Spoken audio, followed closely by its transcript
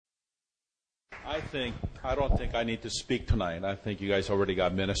I don't think I need to speak tonight. I think you guys already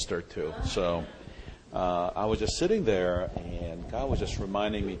got ministered to. So I was just sitting there, and God was just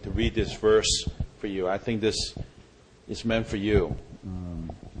reminding me to read this verse for you. I think this is meant for you.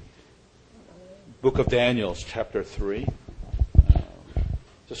 Book of Daniel, chapter 3.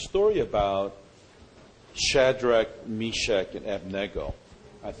 It's a story about Shadrach, Meshach, and Abednego.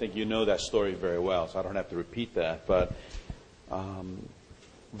 I think you know that story very well, so I don't have to repeat that. But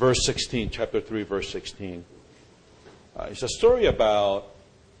verse 16, chapter 3, verse 16. It's a story about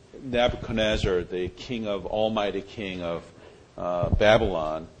Nebuchadnezzar, the almighty king of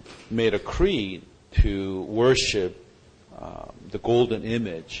Babylon, made a creed to worship the golden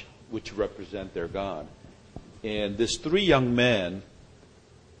image, which represent their God. And these three young men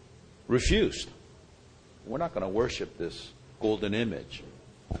refused. We're not going to worship this golden image.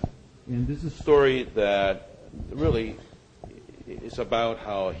 And this is a story that really is about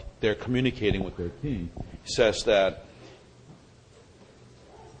how they're communicating with their king. It says that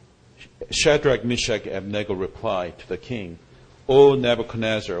Shadrach, Meshach, and Abednego replied to the king, "O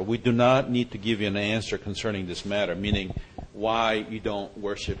Nebuchadnezzar, we do not need to give you an answer concerning this matter," meaning why you don't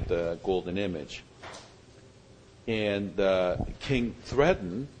worship the golden image. And the king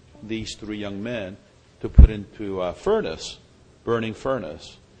threatened these three young men to put into a furnace, burning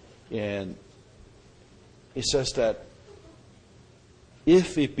furnace. And it says that,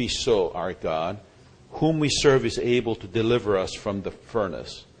 "If it be so, our God, whom we serve is able to deliver us from the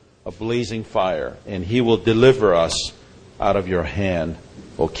furnace, a blazing fire, and he will deliver us out of your hand,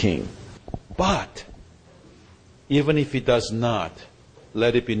 O king. But even if he does not,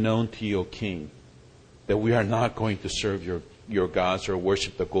 let it be known to you, O king, that we are not going to serve your gods or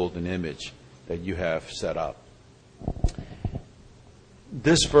worship the golden image that you have set up."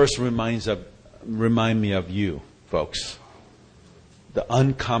 This verse remind me of you, folks. The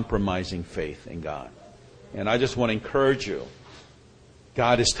uncompromising faith in God. And I just want to encourage you.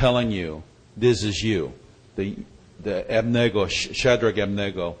 God is telling you, this is you. The Abednego, Shadrach,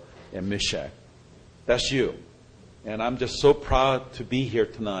 Abednego, and Meshach. That's you. And I'm just so proud to be here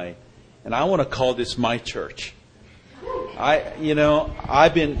tonight. And I want to call this my church. One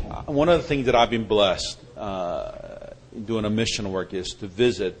of the things that I've been blessed doing a mission work is to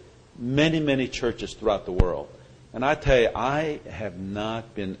visit many, many churches throughout the world. And I tell you, I have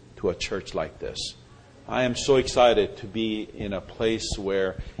not been to a church like this. I am so excited to be in a place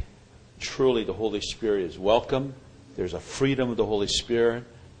where truly the Holy Spirit is welcome. There's a freedom of the Holy Spirit,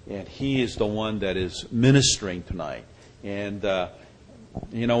 and He is the one that is ministering tonight. And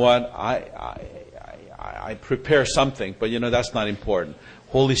you know what? I prepare something, but that's not important.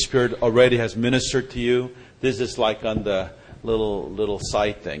 Holy Spirit already has ministered to you. This is like on the little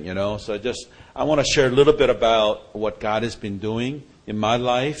side thing, So I want to share a little bit about what God has been doing in my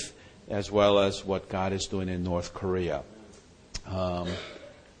life, as well as what God is doing in North Korea. I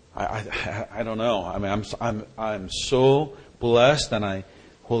don't know. I mean, I'm so blessed, and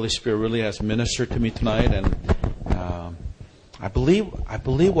Holy Spirit really has ministered to me tonight, and I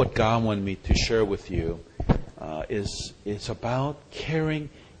believe what God wanted me to share with you is about carrying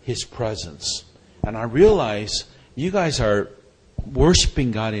His presence. And I realize you guys are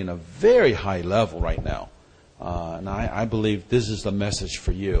worshiping God in a very high level right now. And I believe this is the message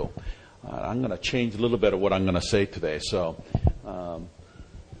for you. I'm going to change a little bit of what I'm going to say today. So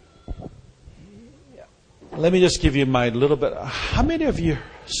let me just give you my little bit. How many of you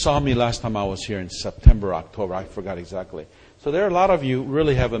saw me last time I was here in September, October? I forgot exactly. So there are a lot of you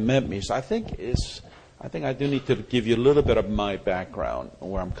really haven't met me. So I think I do need to give you a little bit of my background,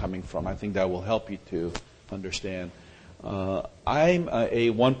 where I'm coming from. I think that will help you to understand. I'm a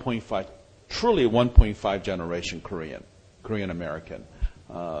 1.5, truly 1.5 generation Korean American.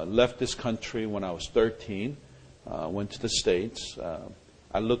 Left this country when I was 13. Went to the States.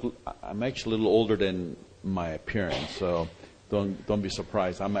 I'm actually a little older than my appearance, so don't be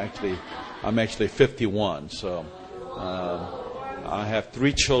surprised. I'm actually 51. So I have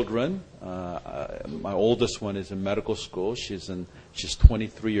 3 children. My oldest one is in medical school. She's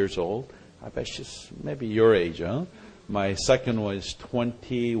 23 years old. I bet she's maybe your age, huh? My second one is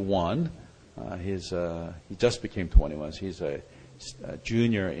 21. He just became 21. He's a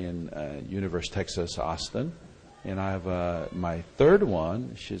junior in University of Texas, Austin. And I have my third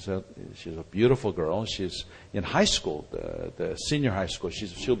one. She's a beautiful girl. She's in high school, the senior high school.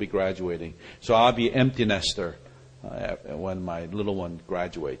 She'll be graduating. So I'll be empty nester when my little one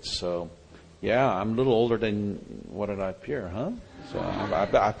graduates. So, yeah, I'm a little older than what did I appear, huh? So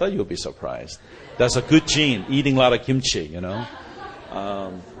I thought you'd be surprised. That's a good gene, eating a lot of kimchi,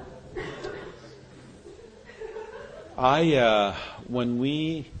 when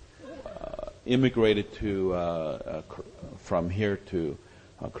we immigrated from here to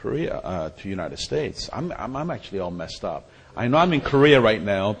Korea, to United States. I'm actually all messed up. I know I'm in Korea right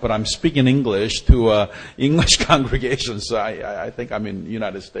now, but I'm speaking English to English congregation, so I think I'm in the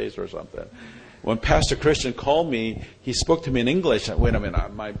United States or something. When Pastor Christian called me, he spoke to me in English. Wait a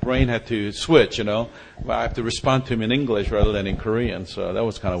minute, my brain had to switch, I have to respond to him in English rather than in Korean, so that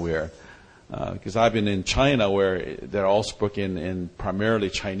was kind of weird. Because I've been in China where they're all spoken in primarily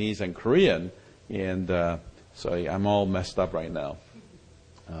Chinese and Korean, and so I'm all messed up right now.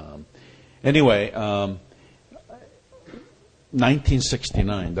 Anyway,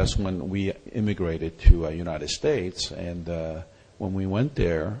 1969, that's when we immigrated to United States, and when we went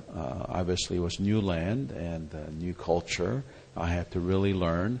there, obviously it was new land and new culture. I had to really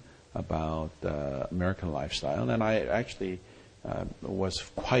learn about American lifestyle, and I actually was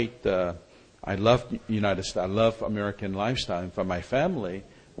quite, I loved United States, I love American lifestyle, and for my family,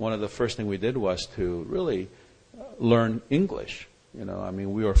 one of the first things we did was to really learn English.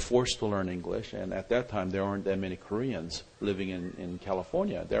 We were forced to learn English, and at that time there weren't that many Koreans living in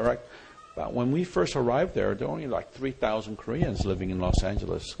California. When we first arrived there were only like 3,000 Koreans living in Los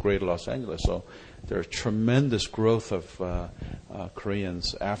Angeles, greater Los Angeles. So there's tremendous growth of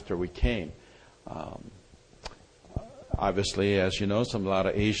Koreans after we came. Obviously, as you know, a lot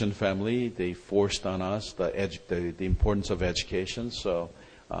of Asian family, they forced on us the importance of education. So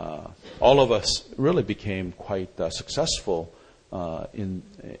all of us really became quite successful in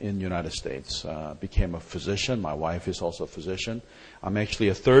the United States. Became a physician. My wife is also a physician. I'm actually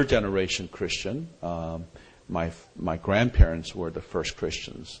a third-generation Christian. My grandparents were the first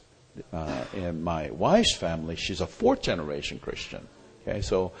Christians. And my wife's family, she's a fourth-generation Christian. Okay,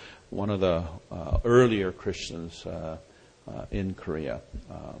 so one of the earlier Christians in Korea.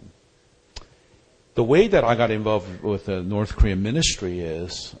 The way that I got involved with the North Korean ministry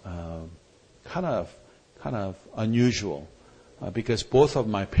is kind of unusual. Because both of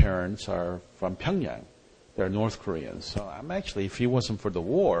my parents are from Pyongyang. They're North Koreans. So I'm actually, if it wasn't for the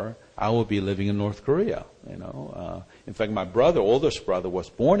war, I would be living in North Korea. In fact, my oldest brother, was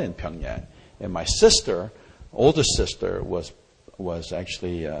born in Pyongyang, and my oldest sister, was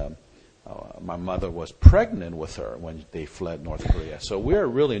actually my mother was pregnant with her when they fled North Korea. So we're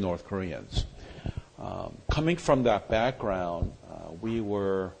really North Koreans. Coming from that background, we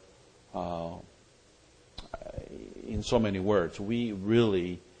were. In so many words, we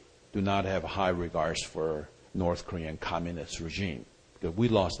really do not have high regards for North Korean communist regime because we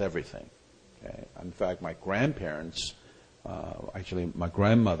lost everything. Okay? In fact, my grandparents, actually my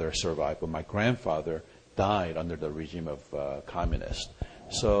grandmother survived, but my grandfather died under the regime of communists.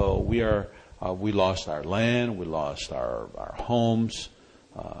 So we lost our land, we lost our homes,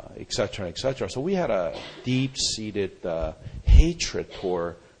 et cetera, et cetera. So we had a deep-seated hatred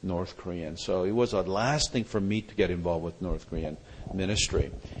for North Korean. So it was a last thing for me to get involved with North Korean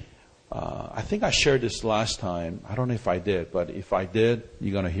ministry. I think I shared this last time. I don't know if I did, but if I did,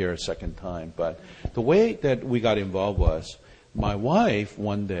 you're going to hear it a second time. But the way that we got involved was my wife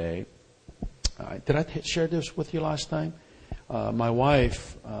one day, did I share this with you last time? My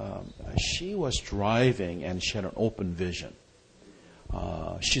wife, she was driving and she had an open vision.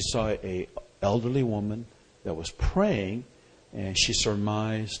 She saw an elderly woman that was praying, and she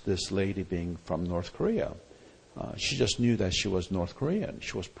surmised this lady being from North Korea. She just knew that she was North Korean.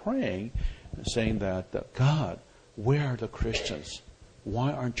 She was praying and saying that, God, where are the Christians?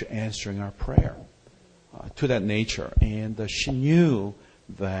 Why aren't you answering our prayer? To that nature. And she knew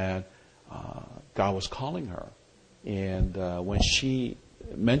that God was calling her. And when she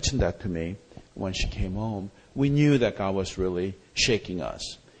mentioned that to me, when she came home, we knew that God was really shaking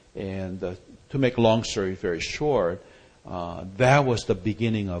us. And to make a long story very short, that was the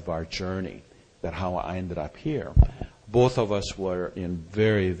beginning of our journey, that how I ended up here. Both of us were in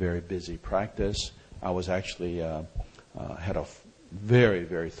very, very busy practice. I was actually had a very,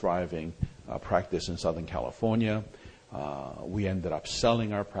 very thriving practice in Southern California. We ended up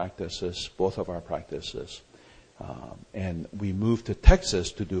selling our practices, both of our practices. And we moved to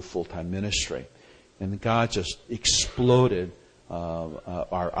Texas to do full-time ministry. And God just exploded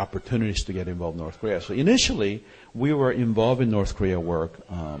our opportunities to get involved in North Korea. So initially, we were involved in North Korea work,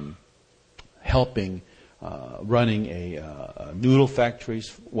 helping running noodle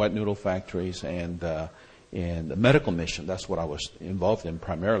factories, wet noodle factories, and the medical mission. That's what I was involved in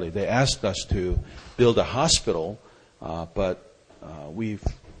primarily. They asked us to build a hospital, but we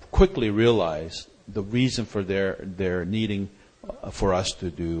quickly realized the reason for their needing for us to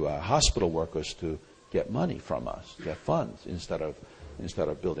do hospital work was to get money from us, get funds, instead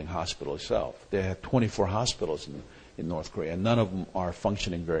of building hospital itself. They had 24 hospitals in North Korea, and none of them are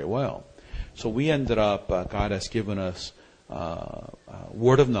functioning very well. So we ended up, God has given us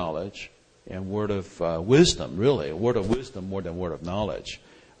word of knowledge and word of wisdom, really, a word of wisdom more than word of knowledge.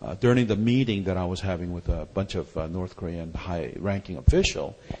 During the meeting that I was having with a bunch of North Korean high-ranking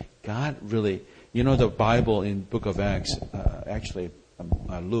official, God really, the Bible in Book of Acts,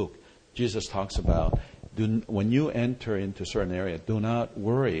 Luke, Jesus talks about when you enter into a certain area, do not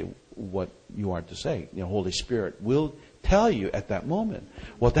worry what you are to say. Holy Spirit will tell you at that moment.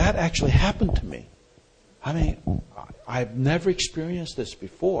 Well, that actually happened to me. I mean, I've never experienced this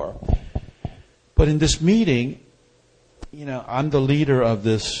before. But in this meeting, I'm the leader of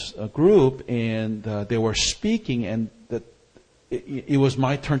this group, and they were speaking, and it was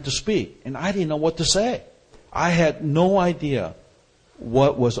my turn to speak. And I didn't know what to say. I had no idea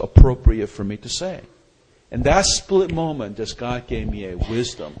what was appropriate for me to say. And that split moment, just God gave me a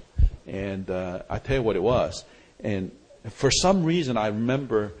wisdom. And I tell you what it was. And for some reason, I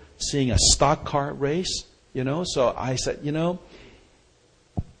remember seeing a stock car race, So I said,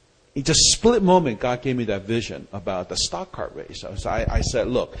 it's a split moment, God gave me that vision about the stock car race. So I said,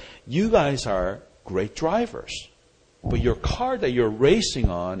 look, you guys are great drivers. But your car that you're racing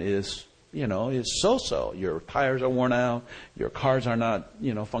on is so-so. Your tires are worn out. Your cars are not,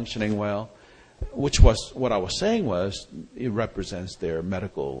 functioning well. Which was what I was saying was it represents their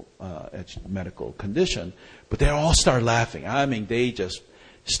medical condition. But they all start laughing. I mean, they just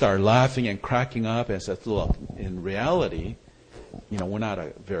start laughing and cracking up and said, look, in reality, we're not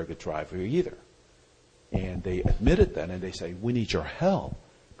a very good driver either. And they admitted that, and they say, we need your help.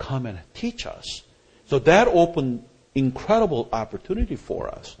 Come and teach us. So that opened incredible opportunity for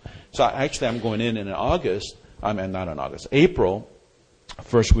us. So I'm going in August. Not in August, April.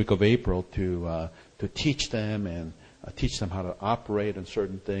 First week of April to teach them and teach them how to operate on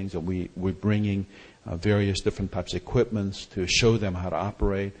certain things. And we're bringing various different types of equipments to show them how to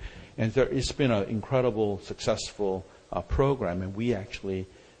operate. And it's been an incredible, successful program. And we actually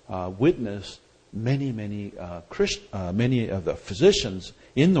witnessed many of the physicians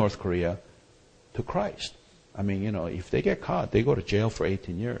in North Korea to Christ. I mean, if they get caught, they go to jail for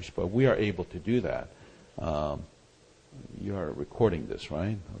 18 years. But we are able to do that. You are recording this,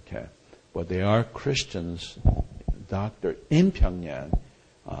 right? Okay. But there are Christians, doctor in Pyongyang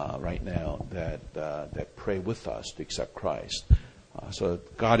right now that pray with us to accept Christ. So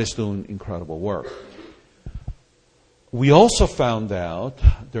God is doing incredible work. We also found out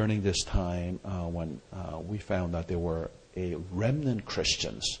during this time when we found out there were a remnant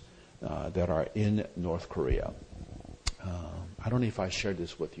Christians that are in North Korea. I don't know if I shared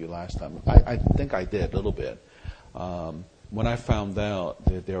this with you last time. I think I did a little bit. When I found out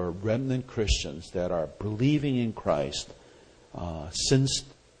that there are remnant Christians that are believing in Christ since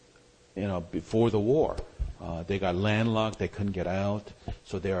before the war, they got landlocked, they couldn't get out,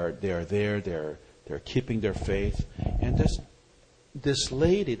 so they are there, they're keeping their faith. And this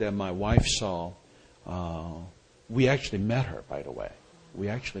lady that my wife saw, we actually met her, by the way. We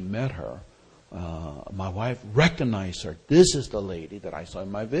actually met her. My wife recognized her. This is the lady that I saw in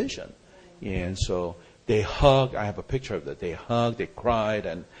my vision, and so. They hugged. I have a picture of that. They hugged. They cried,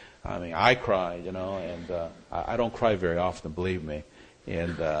 and I cried, and I don't cry very often, believe me.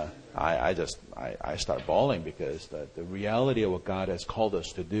 And I start bawling because the reality of what God has called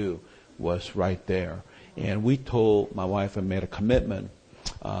us to do was right there. And we told my wife and made a commitment.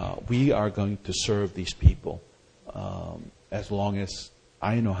 We are going to serve these people as long as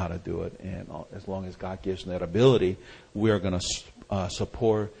I know how to do it, and as long as God gives me that ability, we are going to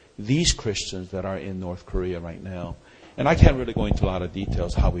support these Christians that are in North Korea right now. And I can't really go into a lot of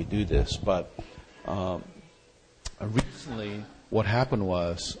details how we do this, but recently what happened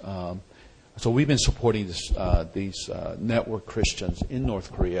was, so we've been supporting these network Christians in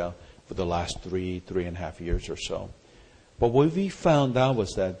North Korea for the last 3.5 years or so. But what we found out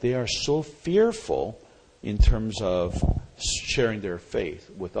was that they are so fearful in terms of sharing their faith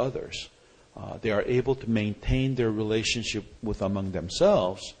with others. They are able to maintain their relationship among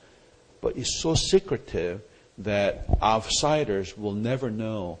themselves, but it's so secretive that outsiders will never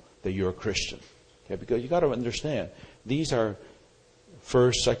know that you're a Christian. Okay? Because you got to understand, these are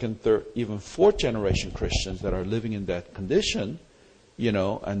first, second, third, even fourth generation Christians that are living in that condition,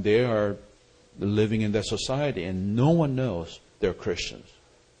 and they are living in that society, and no one knows they're Christians.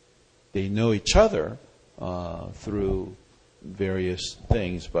 They know each other through various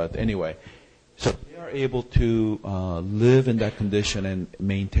things, but anyway. So they are able to live in that condition and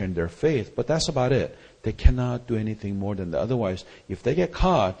maintain their faith, but that's about it. They cannot do anything more than that. Otherwise, if they get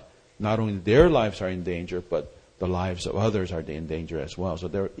caught, not only their lives are in danger, but the lives of others are in danger as well. So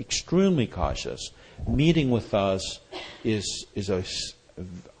they're extremely cautious. Meeting with us is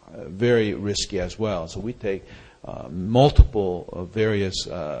very risky as well. So we take multiple various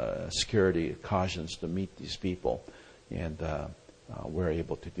security cautions to meet these people, and we're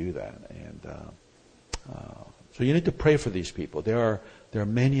able to do that. And so you need to pray for these people. There are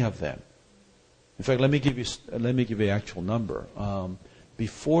many of them. In fact, let me give you the actual number.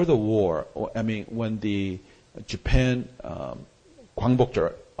 Before the war, when the Japan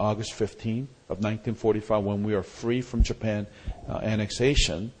광복절, August 15 of 1945, when we were free from Japan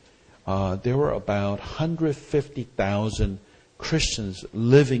annexation, there were about 150,000 Christians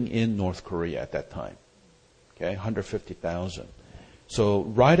living in North Korea at that time. Okay, 150,000. So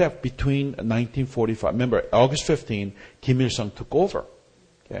right up between 1945, remember August 15, Kim Il-sung took over.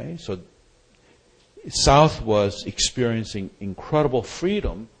 Okay, so South was experiencing incredible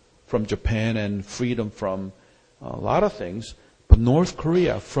freedom from Japan and freedom from a lot of things. But North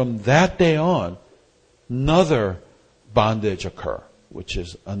Korea, from that day on, another bondage occurred, which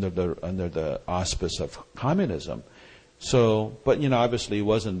is under the auspice of communism. So, but obviously it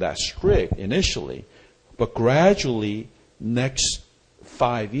wasn't that strict initially, but gradually, next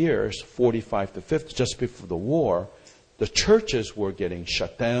 5 years, 45 to 50, just before the war, the churches were getting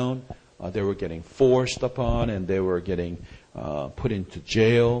shut down. They were getting forced upon, and they were getting put into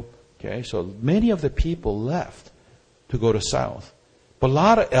jail. Okay, so many of the people left to go to South. But a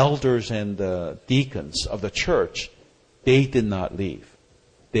lot of elders and deacons of the church, they did not leave.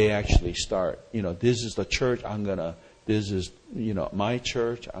 They actually start, this is the church, this is, my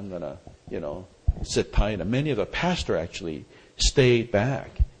church, I'm going to, sit tight. And many of the pastors actually stayed back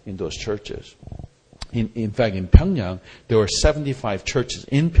in those churches. In fact, in Pyongyang, there were 75 churches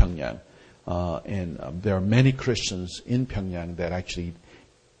in Pyongyang. And there are many Christians in Pyongyang that actually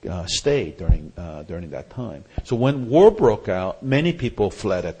stayed during that time. So when war broke out, many people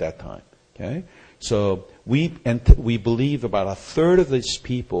fled at that time. Okay, so we believe about a third of these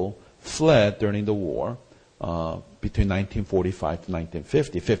people fled during the war between 1945 to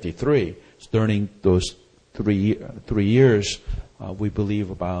 1950, 53. So during those three years, we believe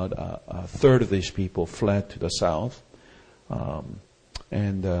about a third of these people fled to the south.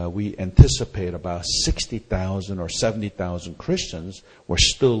 And we anticipate about 60,000 or 70,000 Christians were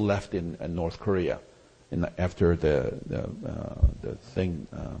still left in North Korea after the thing,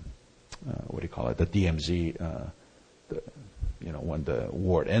 what do you call it, the DMZ, when the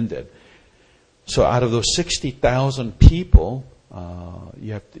war ended. So out of those 60,000 people,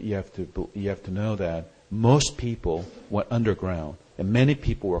 you have to know that most people went underground, and many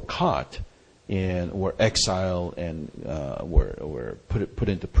people were caught and were exiled and were put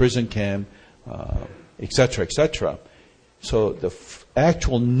into prison camp, etc., etc. So the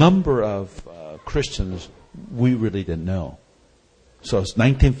actual number of Christians, we really didn't know. So it's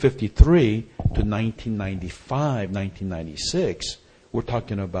 1953 to 1995, 1996. We're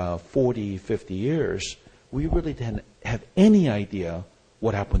talking about 40, 50 years. We really didn't have any idea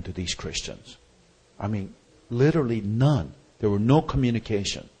what happened to these Christians. I mean, literally none. There were no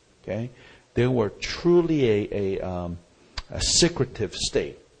communication. Okay. They were truly a secretive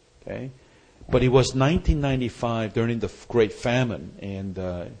state, okay? But it was 1995 during the Great Famine, and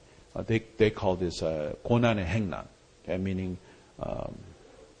they call this 고난의 행난, okay? Meaning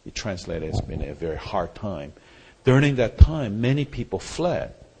it translated as being a very hard time. During that time, many people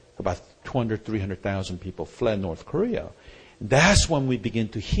fled. About 200,000, 300,000 people fled North Korea. That's when we begin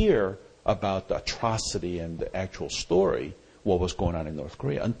to hear about the atrocity and the actual story, what was going on in North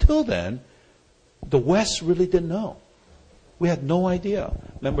Korea. Until then, the West really didn't know. We had no idea.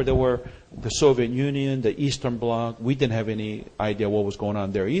 Remember, there were the Soviet Union, the Eastern Bloc. We didn't have any idea what was going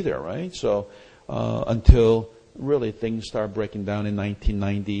on there either, right? So until really things started breaking down in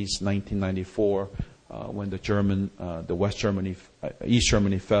 1990s, 1994, when the West Germany, East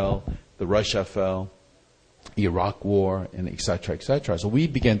Germany fell, the Russia fell, Iraq War, and et cetera, et cetera. So we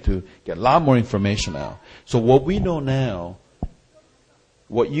began to get a lot more information now. So what we know now,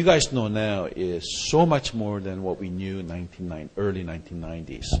 what you guys know now is so much more than what we knew in early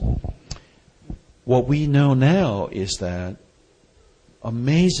 1990s. What we know now is that,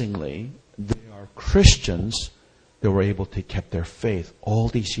 amazingly, there are Christians that were able to keep their faith all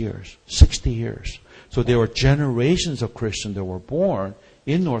these years, 60 years. So there were generations of Christians that were born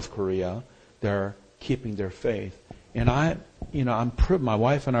in North Korea that are keeping their faith. And my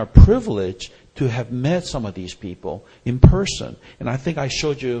wife and I are privileged to have met some of these people in person. And I think I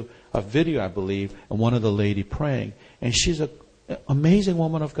showed you a video, I believe, of one of the lady praying. And she's an amazing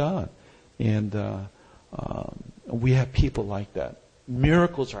woman of God. And we have people like that.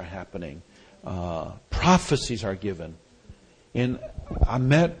 Miracles are happening. Prophecies are given. And I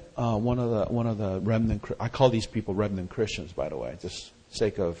met one of the remnant. I call these people remnant Christians, by the way, just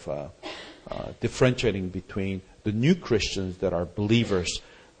sake of differentiating between the new Christians that are believers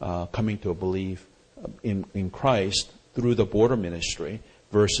coming to a belief in Christ through the border ministry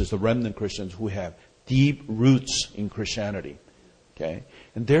versus the remnant Christians who have deep roots in Christianity. Okay?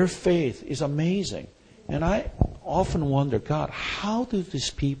 And their faith is amazing. And I often wonder, God, how do these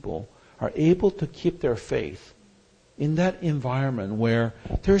people are able to keep their faith in that environment where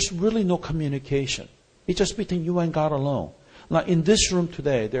there's really no communication? It's just between you and God alone. Now, in this room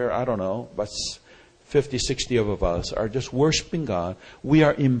today, there are, I don't know, but 50, 60 of us are just worshiping God. We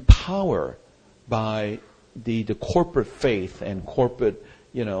are empowered by the corporate faith and corporate,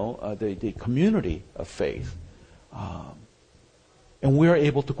 the community of faith. And we are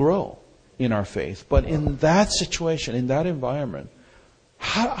able to grow in our faith. But in that situation, in that environment,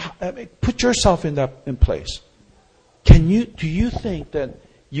 put yourself in place. Do you think that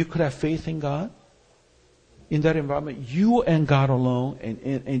you could have faith in God? In that environment, you and God alone,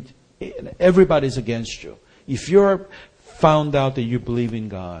 and everybody's against you. If you're found out that you believe in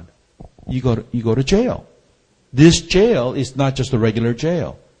God, you go to jail. This jail is not just a regular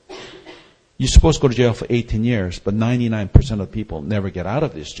jail. You're supposed to go to jail for 18 years, but 99% of people never get out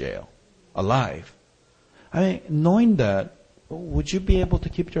of this jail alive. I mean, knowing that, would you be able to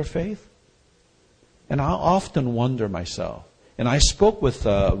keep your faith? And I often wonder myself. And I spoke with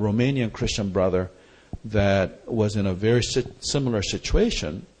a Romanian Christian brother that was in a very similar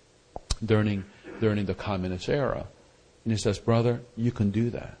situation during the communist era. And he says, brother, you can do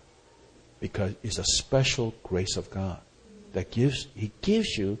that because it's a special grace of God that He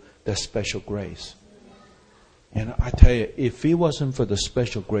gives you that special grace. And I tell you, if it wasn't for the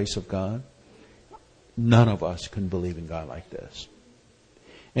special grace of God, none of us can believe in God like this.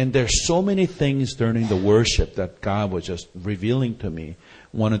 And there's so many things during the worship that God was just revealing to me.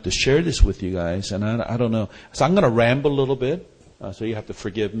 Wanted to share this with you guys, and I don't know. So I'm going to ramble a little bit, so you have to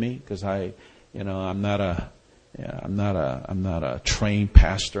forgive me because I'm not a trained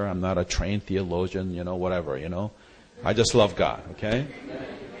pastor. I'm not a trained theologian. Whatever. I just love God. Okay.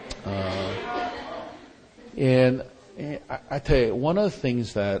 And I tell you, one of the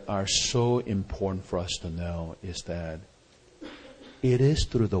things that are so important for us to know is that it is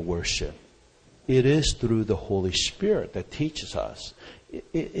through the worship. It is through the Holy Spirit that teaches us.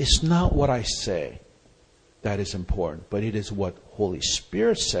 It's not what I say that is important, but it is what Holy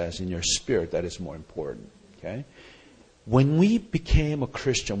Spirit says in your spirit that is more important. Okay? When we became a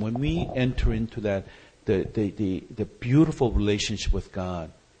Christian, when we enter into that the beautiful relationship with God,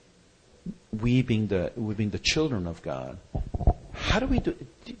 we being the children of God, how do we do?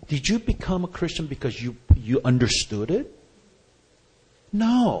 Did you become a Christian because you understood it?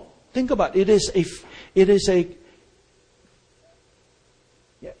 No. Think about it. Is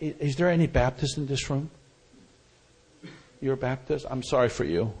there any Baptist in this room? You're a Baptist? I'm sorry for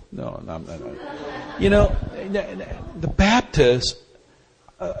you. No, I'm not. The Baptists,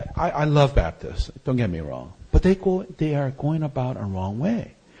 I love Baptists. Don't get me wrong. But they are going about a wrong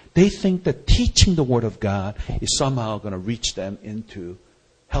way. They think that teaching the Word of God is somehow going to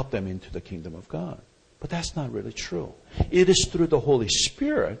help them into the kingdom of God. But that's not really true. It is through the Holy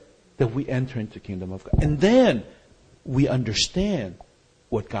Spirit that we enter into the kingdom of God. And then we understand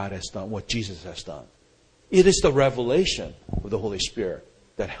what God has done, what Jesus has done. It is the revelation of the Holy Spirit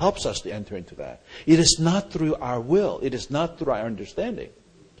that helps us to enter into that. It is not through our will. It is not through our understanding.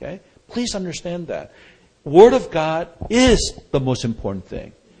 Okay? Please understand that. Word of God is the most important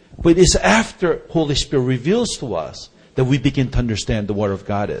thing. But it's after Holy Spirit reveals to us that we begin to understand the Word of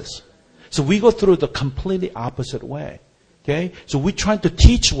God is. So we go through the completely opposite way. Okay? So we try to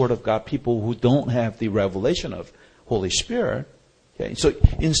teach the Word of God people who don't have the revelation of Holy Spirit. Okay? So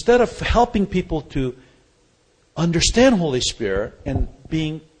instead of helping people to understand Holy Spirit and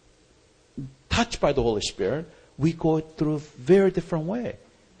being touched by the Holy Spirit, we go through a very different way.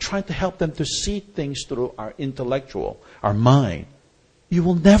 Trying to help them to see things through our intellectual, our mind. You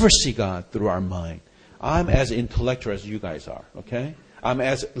will never see God through our mind. I'm as intellectual as you guys are, okay? I'm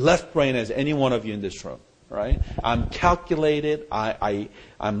as left brain as any one of you in this room, right? I'm calculated. I'm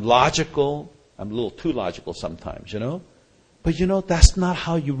logical. I'm a little too logical sometimes, But that's not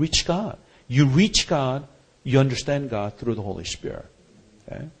how you reach God. You reach God, you understand God through the Holy Spirit,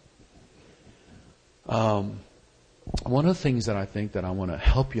 okay? One of the things that I think that I want to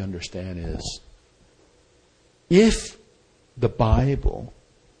help you understand is if the Bible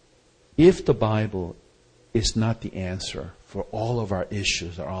is not the answer for all of our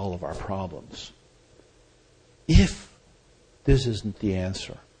issues or all of our problems, if this isn't the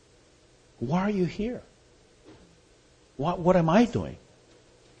answer, why are you here? What am I doing?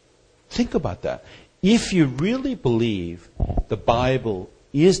 Think about that. If you really believe the Bible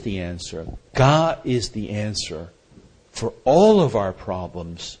is the answer, God is the answer for all of our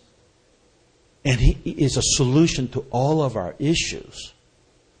problems, and He is a solution to all of our issues.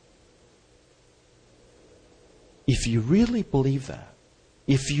 If you really believe that,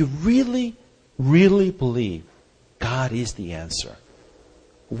 if you really, really believe God is the answer,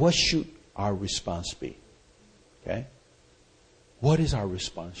 what should our response be? Okay? What is our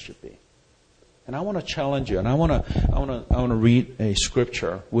response should be? And I want to challenge you, and I want to read a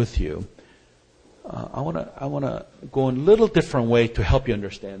scripture with you. I want to go in a little different way to help you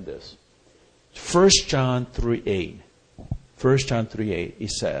understand this. 1 John 3:8. 1 John 3:8.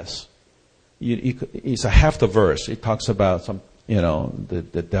 It says, it's a half the verse. It talks about some,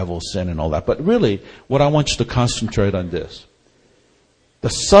 the devil's sin and all that. But really, what I want you to concentrate on this: the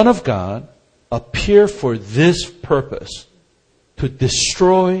Son of God appeared for this purpose, to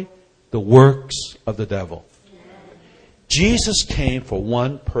destroy the works of the devil. Jesus came for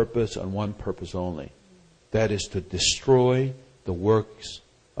one purpose and one purpose only. That is to destroy the works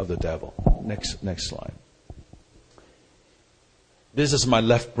of the devil. Next slide. This is my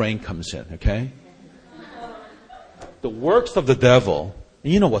left brain comes in, okay? The works of the devil,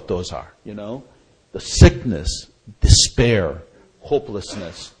 you know what those are, The sickness, despair,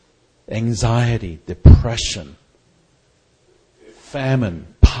 hopelessness, anxiety, depression, famine,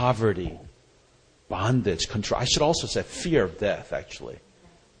 poverty, bondage, control. I should also say fear of death, actually.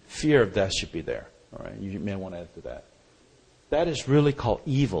 Fear of death should be there. All right, you may want to add to that. That is really called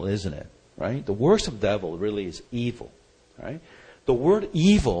evil, isn't it? Right? The works of the devil really is evil. Right? The word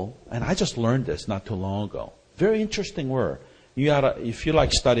evil, and I just learned this not too long ago. Very interesting word. If you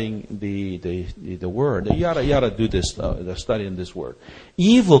like studying the word, you oughta do this studying this word.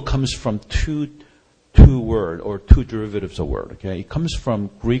 Evil comes from two word or two derivatives of word. Okay, it comes from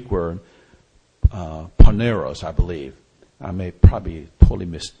Greek word poneros, I believe. I may probably totally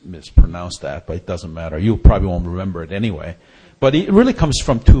mispronounce that, but it doesn't matter. You probably won't remember it anyway. But it really comes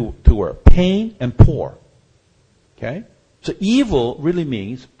from two words: pain and poor. Okay, so evil really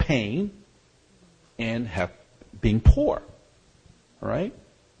means pain and being poor. All right,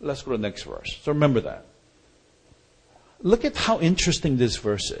 let's go to the next verse. So remember that. Look at how interesting this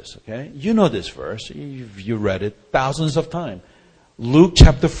verse is, okay? You know this verse. You read it thousands of times. Luke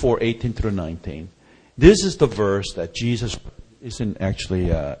chapter 4, 18 through 19. This is the verse that Jesus is in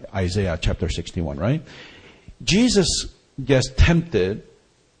actually Isaiah chapter 61, right? Jesus gets tempted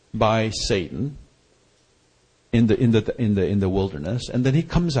by Satan in the wilderness, and then he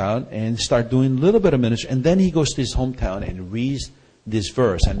comes out and starts doing a little bit of ministry, and then he goes to his hometown and reads this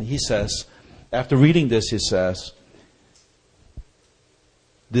verse, and he says, after reading this, he says,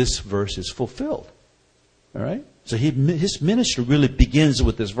 this verse is fulfilled. All right? So his ministry really begins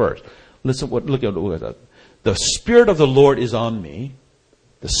with this verse. Look at that. The Spirit of the Lord is on me.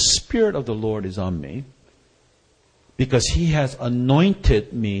 The Spirit of the Lord is on me because He has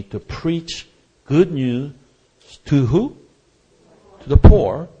anointed me to preach good news to who? To the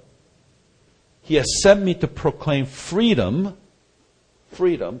poor. He has sent me to proclaim freedom,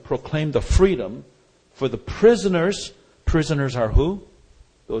 proclaim the freedom for the prisoners. Prisoners are who?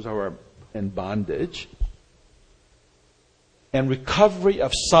 Those who are in bondage. And recovery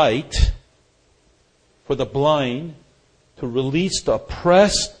of sight for the blind, to release the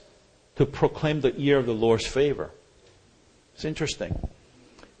oppressed, to proclaim the year of the Lord's favor. It's interesting.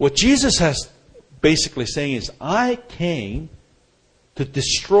 What Jesus has basically saying is, I came to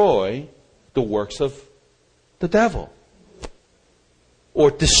destroy the works of the devil. Or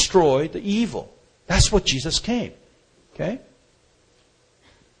destroy the evil. That's what Jesus came. Okay?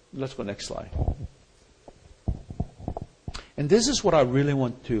 Let's go next slide. And this is what I really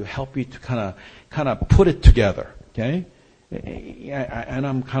want to help you to kind of put it together. Okay? And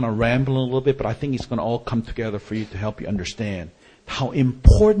I'm kind of rambling a little bit, but I think it's going to all come together for you to help you understand how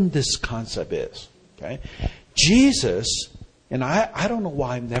important this concept is. Okay? Jesus, and I don't know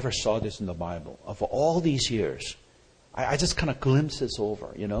why I never saw this in the Bible. Of all these years, I just kind of glimpse this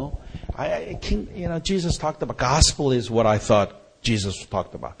over, Jesus talked about gospel is what I thought Jesus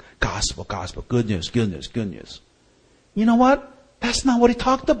talked about. Gospel, good news, good news, good news. You know what? That's not what He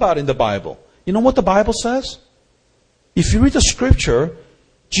talked about in the Bible. You know what the Bible says? If you read the scripture,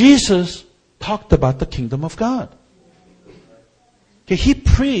 Jesus talked about the kingdom of God. Okay, He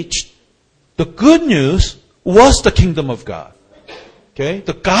preached the good news was the kingdom of God. Okay?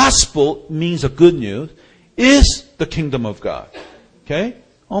 The gospel means the good news is the kingdom of God. Okay?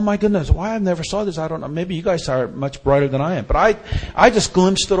 Oh my goodness, why I never saw this, I don't know. Maybe you guys are much brighter than I am. But I just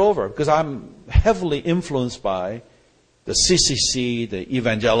glimpsed it over because I'm heavily influenced by the CCC, the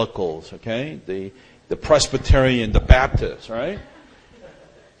evangelicals, okay? the Presbyterian, the Baptist, right?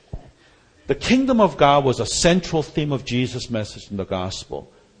 The kingdom of God was a central theme of Jesus' message in the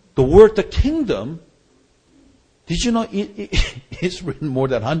gospel. The word "the kingdom," did you know it's written more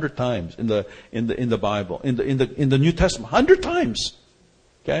than 100 times in the Bible, in the New Testament, 100 times.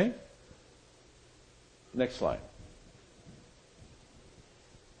 Okay. Next slide.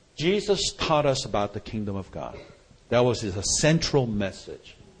 Jesus taught us about the kingdom of God. That was his central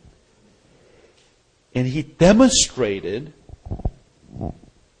message. And he demonstrated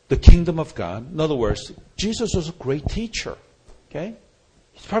the kingdom of God. In other words, Jesus was a great teacher. Okay?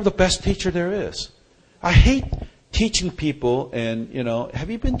 He's probably the best teacher there is. I hate teaching people and, have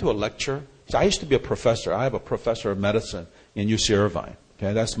you been to a lecture? So I used to be a professor. I have a professor of medicine in UC Irvine.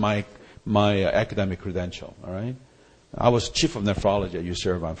 Okay? That's my academic credential. All right? I was chief of nephrology at UC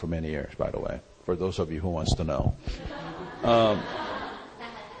Irvine for many years, by the way, for those of you who wants to know.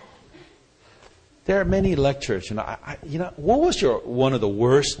 There are many lectures. What was one of the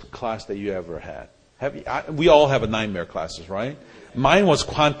worst class that you ever had? We all have a nightmare classes, right? Mine was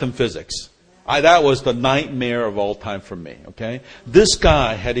quantum physics. That was the nightmare of all time for me. Okay, this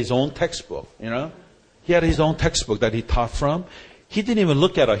guy had his own textbook. He had his own textbook that he taught from. He didn't even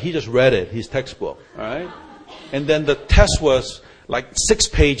look at it. He just read it, his textbook. All right, and then the test was like 6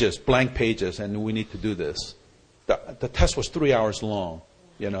 pages, blank pages, and we need to do this. The test was 3 hours long.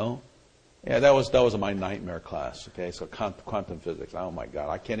 Yeah, that was my nightmare class. Okay, so quantum physics. Oh my God,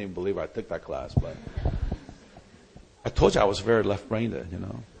 I can't even believe I took that class. But I told you I was very left-brained.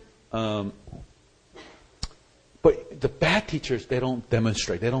 But the bad teachers, they don't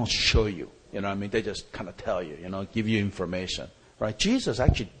demonstrate. They don't show you. They just kind of tell you. Give you information. Right? Jesus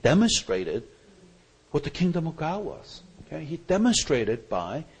actually demonstrated what the kingdom of God was. Okay, he demonstrated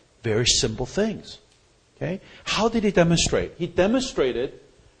by very simple things. Okay, how did he demonstrate? He demonstrated.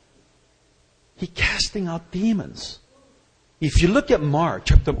 He casting out demons. If you look at Mark,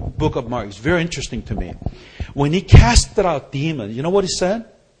 check the book of Mark, it's very interesting to me. When he casted out demons, you know what he said?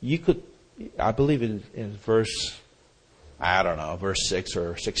 I believe in verse 6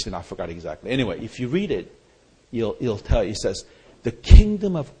 or 16, I forgot exactly. Anyway, if you read it, it'll tell you, it says, the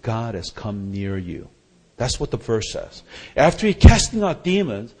kingdom of God has come near you. That's what the verse says. After he casting out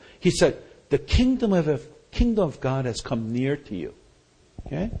demons, he said, the kingdom of God has come near to you.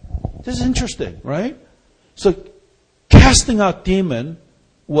 Okay? This is interesting, right? So, casting out demon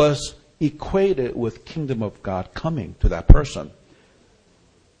was equated with kingdom of God coming to that person.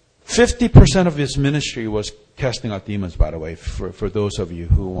 50% of his ministry was casting out demons, by the way, for those of you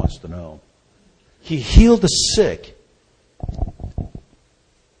who wants to know. He healed the sick.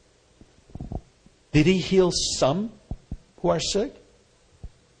 Did he heal some who are sick?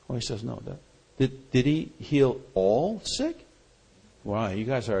 Oh, he says no. Did he heal all sick? Wow, you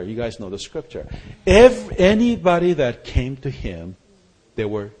guys know the scripture. Anybody that came to him, they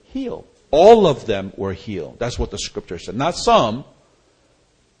were healed. All of them were healed. That's what the scripture said. Not some,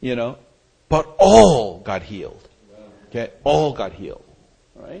 but all got healed. Okay, all got healed.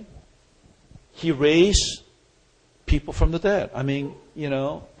 Right? He raised people from the dead. I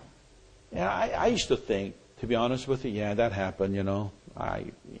used to think, to be honest with you, yeah, that happened. All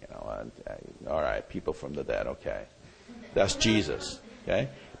right, people from the dead. Okay. That's Jesus. Okay?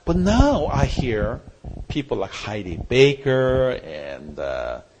 But now I hear people like Heidi Baker and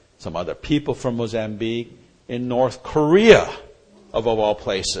some other people from Mozambique in North Korea, of all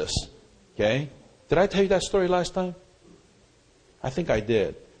places. Okay? Did I tell you that story last time? I think I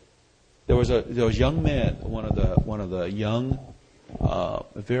did. There was a young man, one of the young,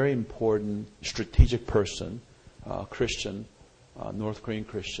 very important strategic person, Christian, North Korean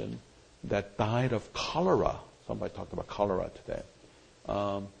Christian, that died of cholera. Somebody talked about cholera today.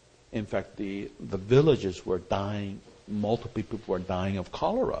 In fact, the villages were dying. Multiple people were dying of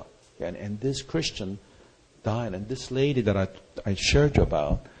cholera. And this Christian died. And this lady that I shared you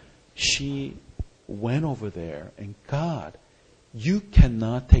about, she went over there. And God, you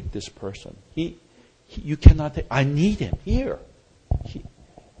cannot take this person. You cannot take. I need him here.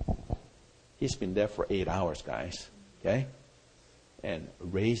 He's been there for 8 hours, guys. Okay, and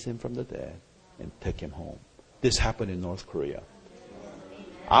raised him from the dead and took him home. This happened in North Korea.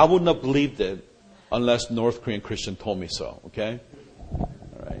 I wouldn't have believed it unless North Korean Christian told me so. Okay? All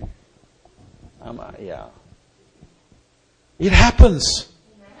right. Yeah. It happens.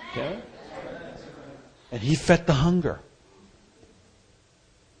 Okay? And he fed the hunger.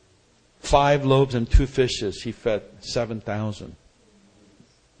 5 loaves and 2 fishes. He fed 7,000.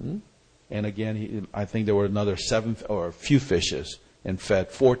 And again, I think there were another 7 or a few fishes and fed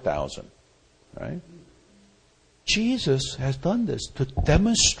 4,000. Right? Jesus has done this to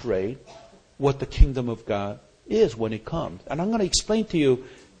demonstrate what the kingdom of God is when it comes. And I'm going to explain to you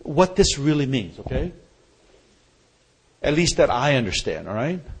what this really means, okay? At least that I understand, all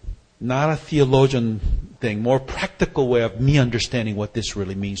right? Not a theologian thing, more practical way of me understanding what this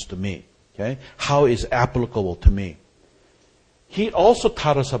really means to me, okay? How is applicable to me. He also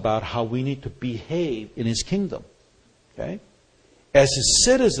taught us about how we need to behave in His kingdom, okay? As a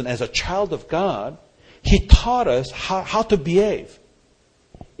citizen, as a child of God, He taught us how to behave.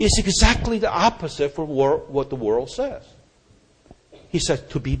 It's exactly the opposite from what the world says. He says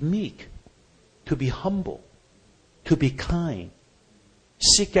to be meek, to be humble, to be kind,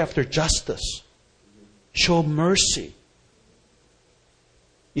 seek after justice, show mercy.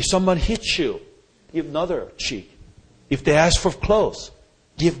 If someone hits you, give another cheek. If they ask for clothes,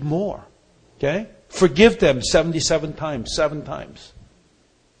 give more. Okay? Forgive them 77 times, 7 times.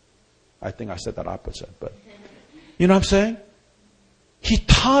 I think I said that opposite, but you know what I'm saying? He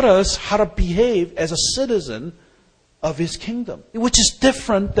taught us how to behave as a citizen of His kingdom, which is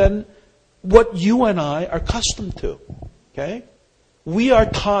different than what you and I are accustomed to. Okay? We are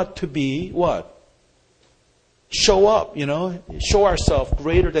taught to be what? Show up, show ourselves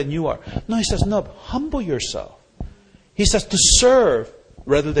greater than you are. No, He says, no, humble yourself. He says to serve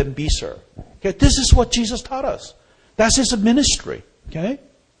rather than be served. Okay? This is what Jesus taught us. That's His ministry. Okay?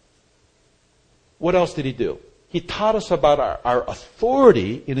 What else did He do? He taught us about our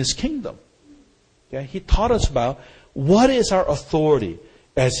authority in His kingdom. Okay? He taught us about what is our authority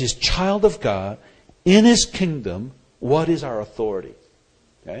as His child of God in His kingdom. What is our authority?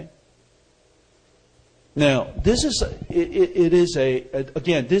 Okay? Now, this is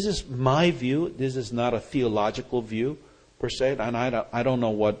again, this is my view. This is not a theological view per se, and I don't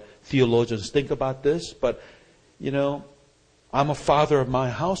know what theologians think about this, but I'm a father of my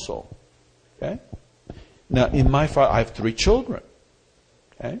household. Okay? Now, I have 3 children.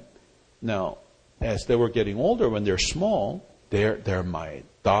 Okay? Now, as they were getting older, when they're small, they're my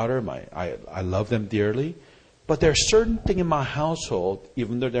daughter. I love them dearly, but there are certain things in my household,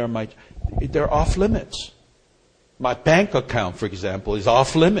 even though they're off limits. My bank account, for example, is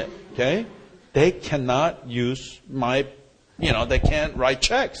off limit. Okay, they cannot use they can't write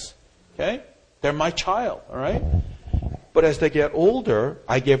checks. Okay, they're my child. All right, but as they get older,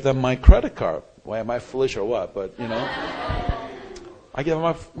 I give them my credit card. Why am I foolish or what? But I give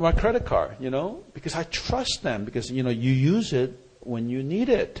them my credit card. Because I trust them. Because you use it when you need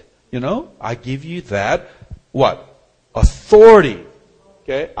it. I give you that what? Authority.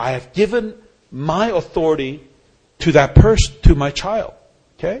 Okay? I have given my authority to that person, to my child.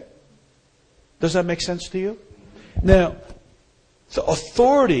 Okay? Does that make sense to you? Now, the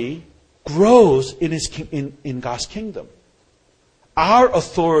authority grows in God's kingdom. Our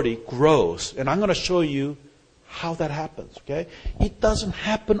authority grows, and I'm going to show you how that happens. Okay? It doesn't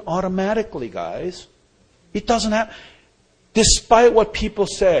happen automatically, guys. It doesn't happen. Despite what people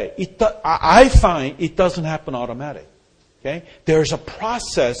say, I find it doesn't happen automatic. Okay? There's a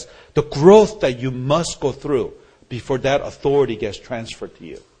process, the growth that you must go through before that authority gets transferred to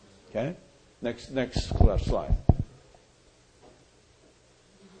you. Okay? Next slide.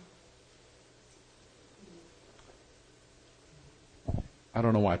 I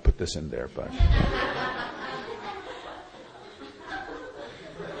don't know why I put this in there, but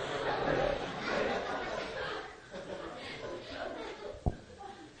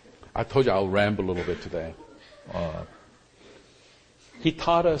I told you I'll ramble a little bit today. He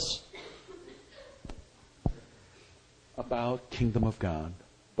taught us about kingdom of God,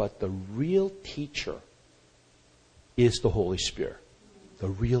 but the real teacher is the Holy Spirit. The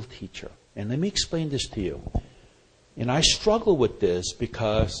real teacher. And let me explain this to you. And I struggle with this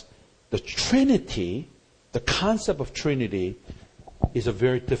because the Trinity, the concept of Trinity, is a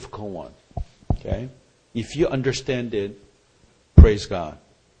very difficult one. Okay? If you understand it, praise God.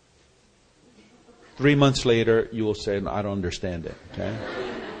 3 months later, you will say, I don't understand it. Okay?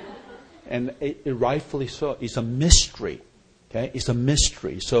 And it rightfully so. It's a mystery. Okay? It's a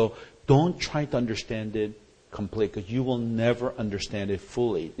mystery. So don't try to understand it completely, because you will never understand it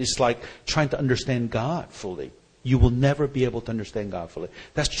fully. It's like trying to understand God fully. You will never be able to understand God fully.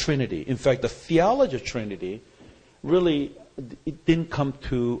 That's Trinity. In fact, the theology of Trinity really it didn't come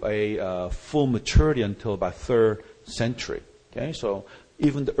to a full maturity until about 3rd century. Okay, so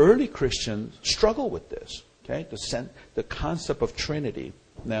even the early Christians struggle with this. Okay, the concept of Trinity.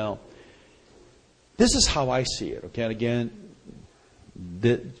 Now, this is how I see it. Okay, and again,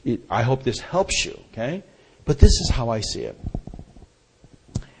 I hope this helps you. Okay, but this is how I see it.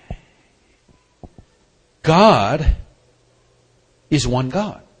 God is one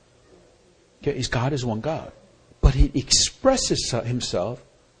God. Okay, God is one God. But He expresses Himself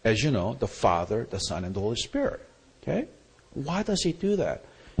as you know, the Father, the Son, and the Holy Spirit. Okay? Why does He do that?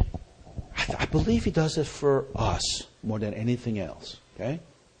 I believe He does it for us more than anything else. Okay?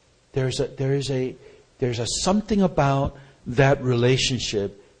 There's a something about that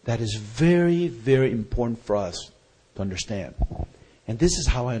relationship that is very, very important for us to understand. And this is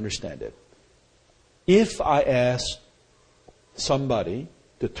how I understand it. If I ask somebody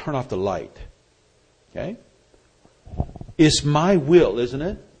to turn off the light, okay? It's my will, isn't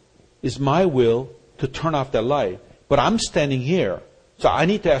it? It's my will to turn off that light. But I'm standing here, so I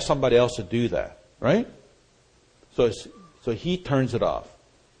need to ask somebody else to do that, right? So he turns it off.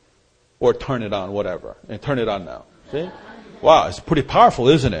 Or turn it on, whatever. And turn it on now. See? Wow, it's pretty powerful,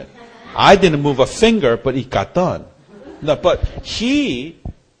 isn't it? I didn't move a finger, but it got done. No, but he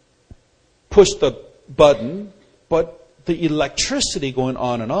pushed the button, but the electricity going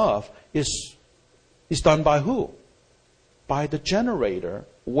on and off is done by who? By the generator,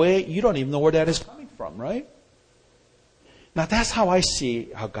 where you don't even know where that is coming from, right? Now that's how I see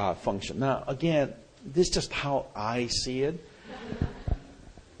how God functions. Now again, this is just how I see it.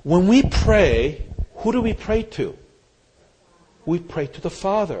 When we pray, who do we pray to? We pray to the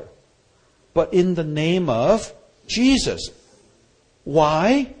Father. But in the name of Jesus.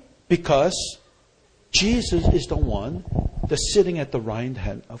 Why? Because Jesus is the one that's sitting at the right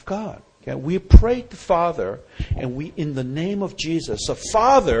hand of God. Okay? We pray to Father, and we, in the name of Jesus. So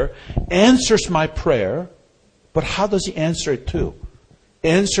Father answers my prayer, but how does He answer it to?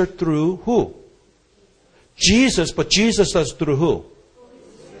 Answer through who? Jesus, but Jesus does through who?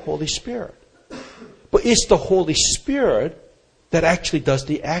 Holy Spirit. But it's the Holy Spirit that actually does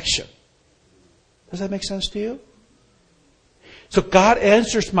the action. Does that make sense to you? So God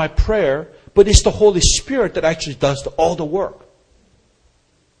answers my prayer, but it's the Holy Spirit that actually does all the work.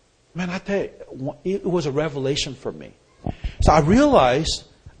 Man, I tell you, it was a revelation for me. So I realized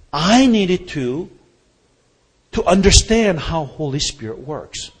I needed to understand how Holy Spirit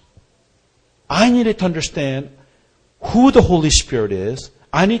works. I needed to understand who the Holy Spirit is.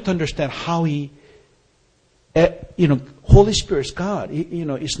 I need to understand how He, Holy Spirit is God.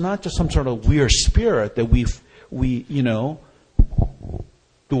 It's not just some sort of weird spirit that we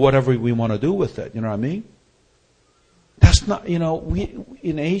do whatever we want to do with it. You know what I mean? That's not, we,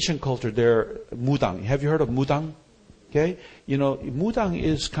 in Asian culture, they're mudang. Have you heard of mudang? Okay? Mudang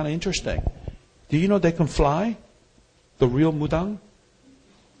is kind of interesting. Do you know they can fly? The real mudang?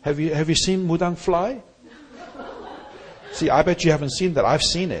 Have you seen mudang fly? See, I bet you haven't seen that. I've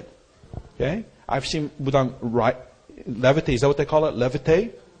seen it. Okay? I've seen mudang levitate. Is that what they call it?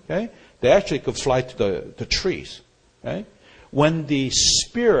 Levitate? Okay? They actually could fly to the trees. Okay? When the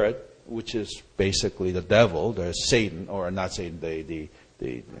spirit, which is basically the devil, the Satan, or not Satan, the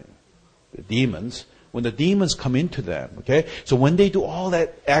demons, when the demons come into them, okay? So when they do all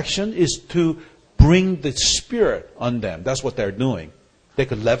that action is to bring the spirit on them. That's what they're doing. They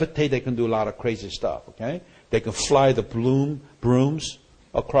can levitate, they can do a lot of crazy stuff, okay? They can fly the brooms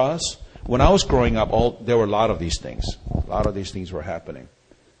across. When I was growing up, there were a lot of these things. A lot of these things were happening.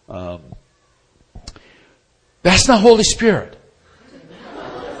 That's not Holy Spirit.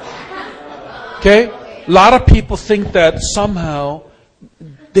 Okay? A lot of people think that somehow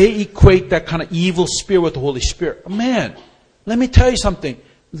they equate that kind of evil spirit with the Holy Spirit. Man, let me tell you something.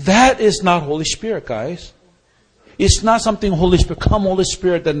 That is not Holy Spirit, guys. It's not something Holy Spirit, come Holy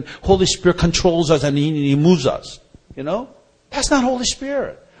Spirit, then Holy Spirit controls us and He moves us. That's not Holy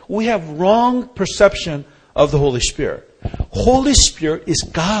Spirit. We have wrong perception of the Holy Spirit. Holy Spirit is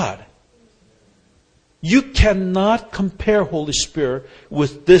God. You cannot compare Holy Spirit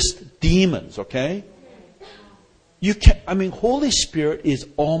with these demons, okay? Holy Spirit is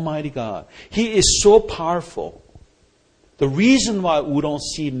Almighty God. He is so powerful. The reason why we don't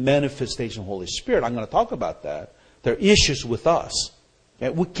see manifestation of Holy Spirit, I'm going to talk about that. There are issues with us.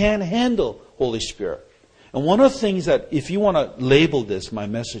 Okay? We can't handle Holy Spirit. And one of the things that, if you want to label this, my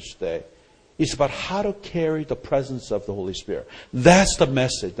message today, it's about how to carry the presence of the Holy Spirit. That's the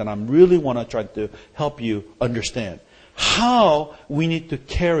message that I really want to try to help you understand. How we need to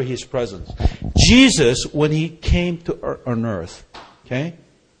carry His presence. Jesus, when He came to on earth, okay,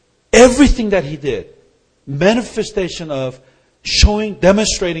 everything that He did, manifestation of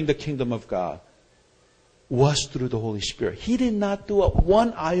demonstrating the kingdom of God, was through the Holy Spirit. He did not do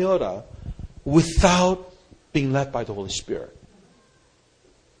one iota without being led by the Holy Spirit.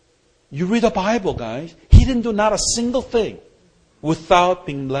 You read the Bible, guys. He didn't do not a single thing without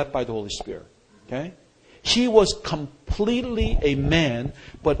being led by the Holy Spirit. Okay? He was completely a man,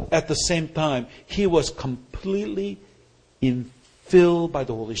 but at the same time, He was completely filled by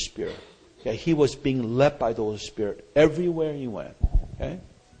the Holy Spirit. Okay? He was being led by the Holy Spirit everywhere He went. Okay?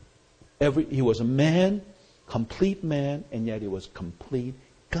 He was a man, complete man, and yet he was complete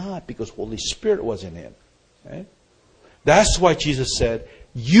God because Holy Spirit was in him. Okay? That's why Jesus said,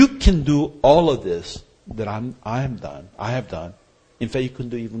 you can do all of this that I have done. In fact, you can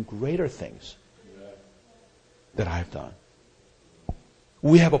do even greater things that I have done.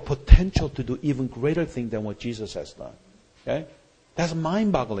 We have a potential to do even greater things than what Jesus has done. Okay? That's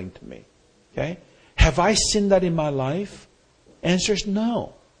mind-boggling to me. Okay? Have I seen that in my life? Answer is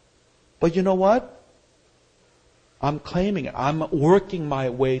no. But you know what? I'm claiming it. I'm working my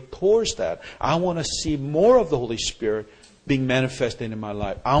way towards that. I want to see more of the Holy Spirit being manifested in my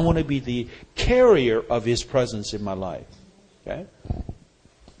life. I want to be the carrier of His presence in my life. Okay?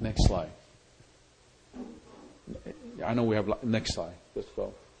 Next slide. I know we have... Next slide. Let's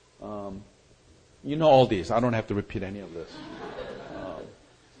go. You know all these. I don't have to repeat any of this.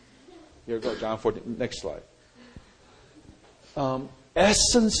 Here we go. John 14. Next slide.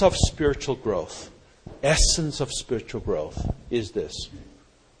 Essence of spiritual growth. Essence of spiritual growth is this.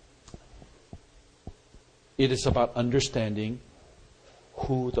 It is about understanding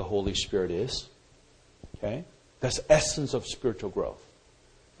who the Holy Spirit is. Okay? That's essence of spiritual growth.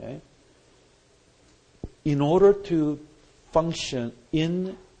 Okay? In order to function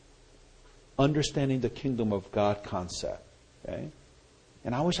in understanding the kingdom of God concept. Okay?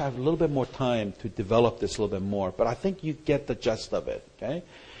 And I wish I had a little bit more time to develop this a little bit more, but I think you get the gist of it. Okay?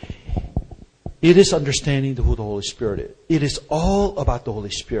 It is understanding who the Holy Spirit is. It is all about the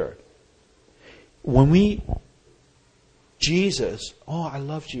Holy Spirit. Jesus, I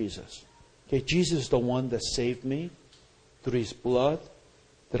love Jesus. Okay, Jesus is the one that saved me through His blood,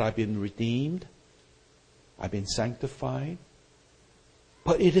 that I've been redeemed, I've been sanctified.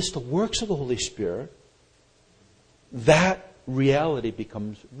 But it is the works of the Holy Spirit that reality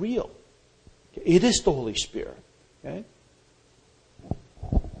becomes real. It is the Holy Spirit. Okay?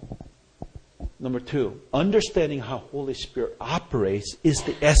 Number 2, understanding how Holy Spirit operates is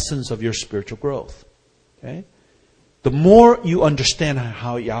the essence of your spiritual growth. Okay? The more you understand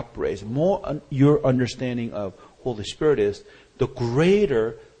how He operates, the more your understanding of Holy Spirit is, the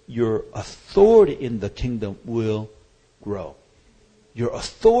greater your authority in the kingdom will grow. Your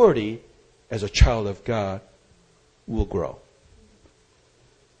authority as a child of God will grow.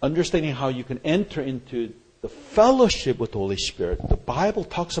 Understanding how you can enter into the fellowship with the Holy Spirit. The Bible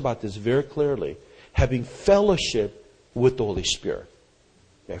talks about this very clearly. Having fellowship with the Holy Spirit.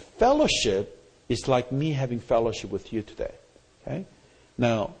 Okay? Fellowship is like me having fellowship with you today. Okay?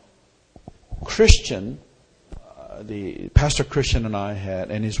 Now, the Pastor Christian and I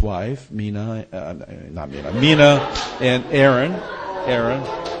had, and his wife, Mina and Aaron.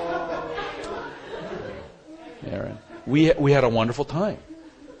 We had a wonderful time.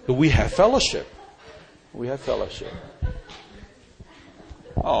 We had fellowship.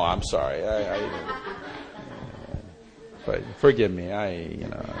 Oh, I'm sorry. But forgive me.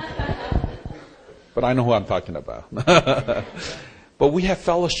 But I know who I'm talking about. But we had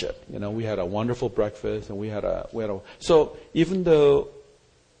fellowship. We had a wonderful breakfast, and so even though,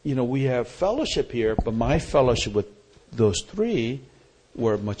 we have fellowship here, but my fellowship with those three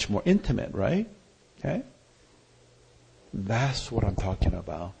were much more intimate, right? Okay? That's what I'm talking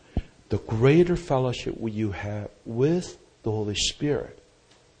about. The greater fellowship you have with the Holy Spirit.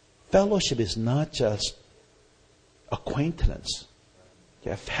 Fellowship is not just acquaintance.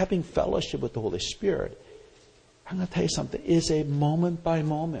 Okay? Having fellowship with the Holy Spirit, I'm going to tell you something, is a moment by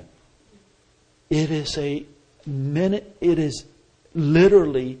moment. It is a minute, it is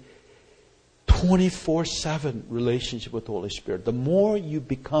literally 24/7 relationship with the Holy Spirit. The more you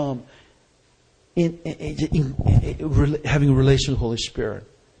become having a relation with the Holy Spirit,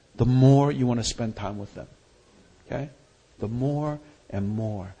 the more you want to spend time with them. Okay? The more and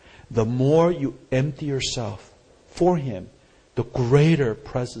more. The more you empty yourself for Him, the greater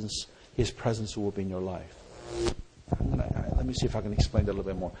presence, His presence will be in your life. Let me see if I can explain that a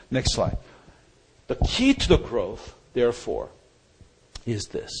little bit more. Next slide. The key to the growth, therefore, is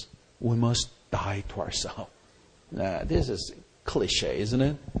this. We must die to ourselves. This is cliche, isn't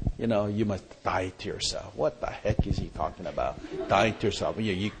it? You must die to yourself. What the heck is he talking about? Dying to yourself.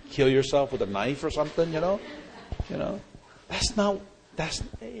 You kill yourself with a knife or something, That's not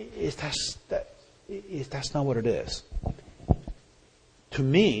what it is. To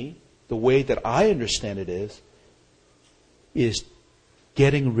me, the way that I understand it is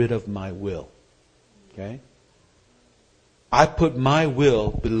getting rid of my will. Okay? I put my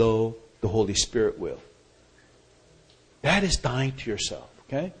will below the Holy Spirit will. That is dying to yourself.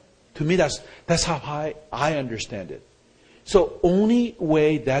 Okay? To me, that's how I understand it. So, only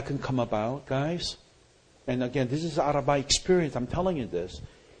way that can come about, guys, and again, this is out of my experience, I'm telling you this,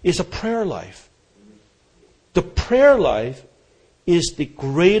 is a prayer life. The prayer life is the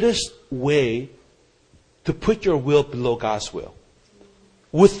greatest way to put your will below God's will.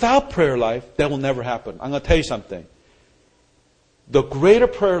 Without prayer life, that will never happen. I'm going to tell you something. The greater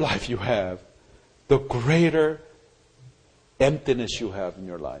prayer life you have, the greater emptiness you have in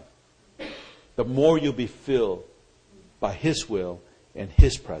your life. The more you'll be filled by His will and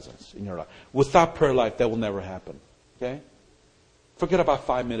His presence in your life. Without prayer life, that will never happen. Okay? Forget about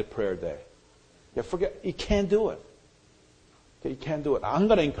 5-minute prayer a day. Yeah, forget. You can't do it. Okay, you can't do it. I'm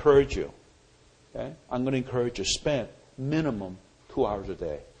going to encourage you. Okay? I'm going to encourage you. Spend minimum 2 hours a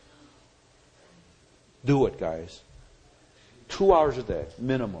day. Do it, guys. 2 hours a day,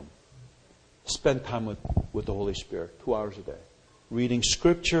 minimum. Spend time with the Holy Spirit. 2 hours a day. Reading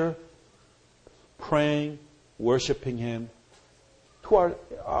Scripture, praying, worshiping Him. 2 hours,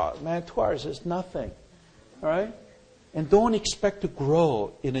 2 hours is nothing. All right? And don't expect to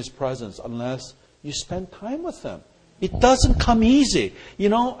grow in His presence unless you spend time with Him. It doesn't come easy. You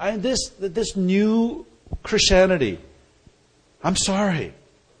know, this new Christianity, I'm sorry.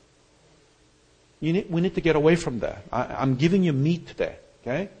 We need to get away from that. I'm giving you meat today,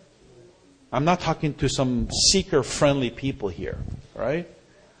 okay? I'm not talking to some seeker-friendly people here, right?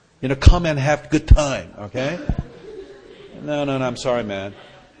 You know, come and have a good time, okay? No, I'm sorry, man.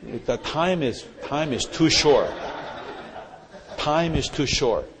 The time is too short. Time is too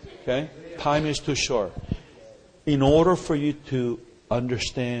short, okay? Time is too short. In order for you to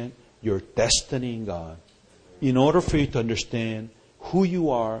understand your destiny in God, in order for you to understand who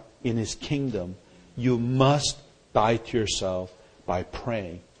you are in His kingdom, you must die to yourself by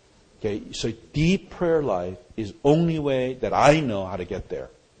praying. Okay, so deep prayer life is the only way that I know how to get there.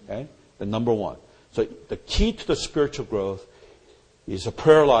 Okay, the number one. So the key to the spiritual growth is a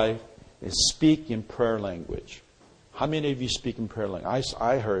prayer life, is speak in prayer language. How many of you speak in prayer language?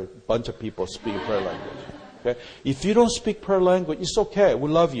 I heard a bunch of people speak in prayer language. Okay, if you don't speak prayer language, it's okay. We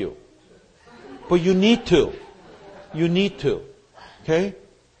love you, but you need to. You need to. Okay,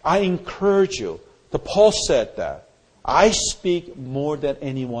 I encourage you. Paul said that. I speak more than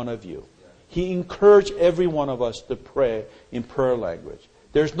any one of you. He encouraged every one of us to pray in prayer language.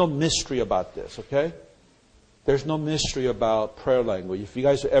 There's no mystery about this, okay? There's no mystery about prayer language. If you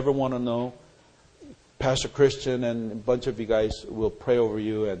guys ever want to know, Pastor Christian and a bunch of you guys will pray over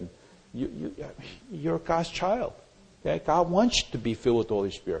you, and you're God's child. Okay? God wants you to be filled with the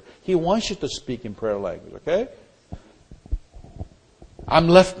Holy Spirit. He wants you to speak in prayer language, okay? I'm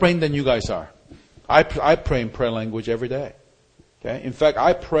left-brained than you guys are. I pray in prayer language every day. Okay? In fact,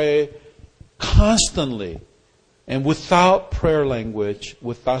 I pray constantly. And without prayer language,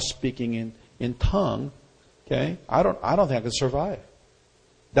 without speaking in tongue, okay, I don't think I can survive.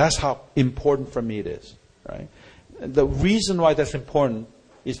 That's how important for me it is. Right? The reason why that's important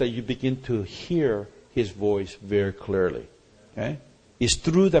is that you begin to hear His voice very clearly. Okay? It's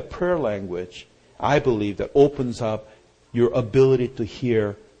through the prayer language, I believe, that opens up your ability to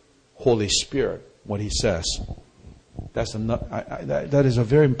hear Holy Spirit, what He says. That is a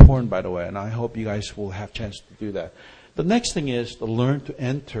very important, by the way, and I hope you guys will have a chance to do that. The next thing is to learn to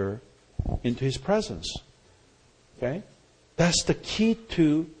enter into His presence. Okay? That's the key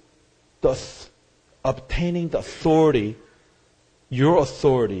to obtaining the authority, your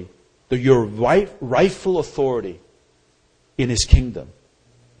rightful authority in His kingdom,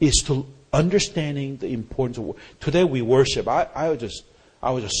 is to understanding the importance of worship. Today we worship. I was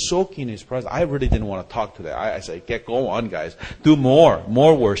just soaking in His presence. I really didn't want to talk today. I said, go on, guys. Do more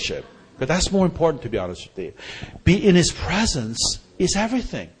worship. But that's more important, to be honest with you. Be in His presence is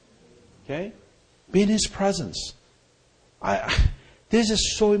everything. Okay? Be in His presence. This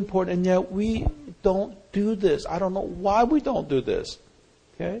is so important, and yet we don't do this. I don't know why we don't do this.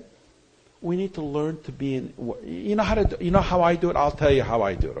 Okay? We need to learn to be in. You know how I do it? I'll tell you how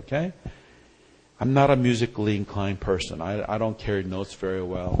I do it. Okay? I'm not a musically inclined person. I don't carry notes very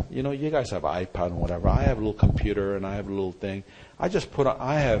well. You know, you guys have an iPad and whatever. I have a little computer and I have a little thing. I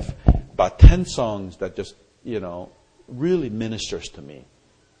have about 10 songs that just, really ministers to me.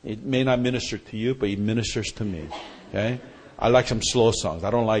 It may not minister to you, but it ministers to me. Okay? I like some slow songs.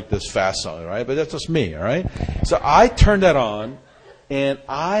 I don't like this fast song, right? But that's just me, all right? So I turn that on, and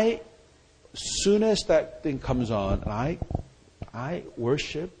as soon as that thing comes on, and I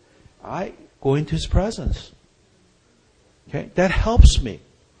worship, I go into His presence. Okay? That helps me.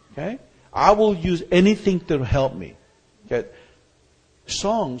 Okay? I will use anything to help me. Okay?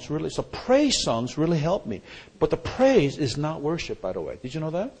 Praise songs really help me. But the praise is not worship, by the way. Did you know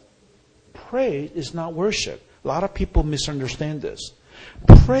that? Praise is not worship. A lot of people misunderstand this.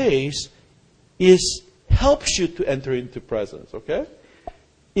 Praise helps you to enter into presence, okay?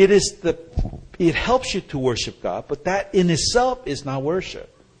 it helps you to worship God, but that in itself is not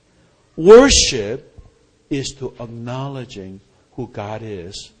worship. Worship is to acknowledging who God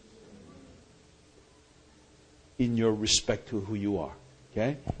is in your respect to who you are.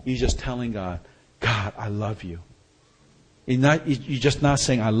 Okay? You're just telling God, God, I love you. You're just not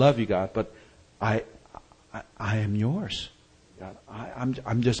saying, I love you, God, but I am yours. God,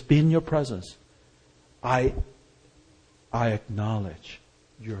 I'm just being in your presence. I acknowledge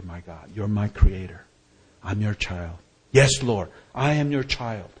you're my God. You're my creator. I'm your child. Yes, Lord, I am your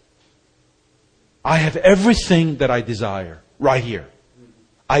child. I have everything that I desire right here.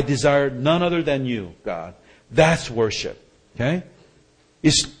 I desire none other than you, God. That's worship. Okay?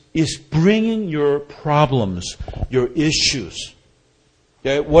 It's bringing your problems, your issues.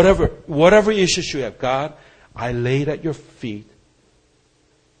 Okay? Whatever issues you have, God, I lay it at your feet.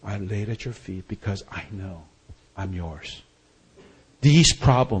 I lay it at your feet because I know I'm yours. These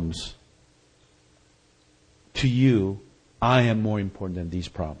problems, to you, I am more important than these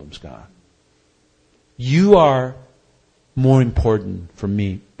problems, God. You are more important for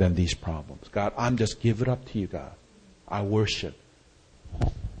me than these problems. God, I'm just give it up to you, God. I worship.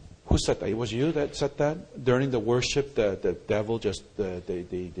 Who said that? It was you that said that? During the worship, the devil just,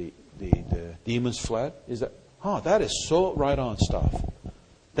 the demons fled? Is that? That is so right on stuff.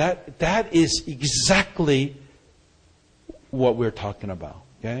 That is exactly what we're talking about.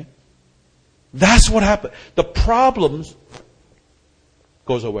 Okay? That's what happened. The problems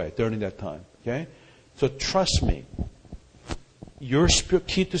goes away during that time. Okay? So trust me, your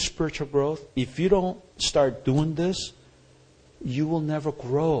key to spiritual growth, if you don't start doing this, you will never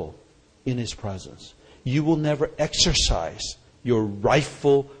grow in His presence. You will never exercise your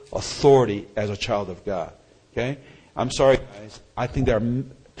rightful authority as a child of God. Okay? I'm sorry, guys. I think there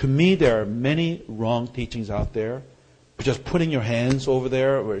are many wrong teachings out there. Just putting your hands over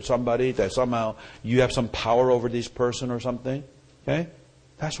there or somebody that somehow you have some power over this person or something. Okay?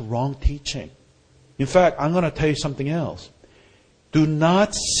 That's wrong teaching. In fact, I'm going to tell you something else. Do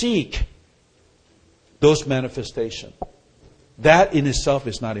not seek those manifestations. That in itself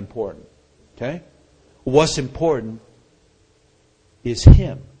is not important. Okay? What's important is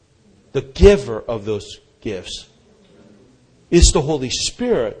Him, the giver of those gifts. It's the Holy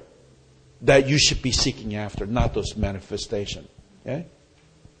Spirit that you should be seeking after, not those manifestations. Okay?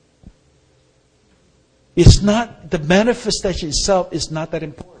 It's not, the manifestation itself is not that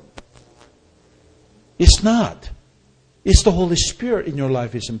important. It's not. It's the Holy Spirit in your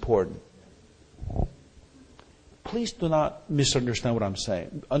life is important. Please do not misunderstand what I'm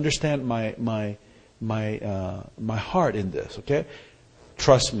saying. Understand my heart in this, okay?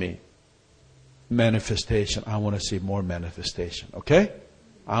 Trust me. Manifestation. I want to see more manifestation, okay?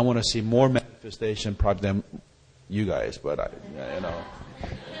 I want to see more manifestation probably than you guys, but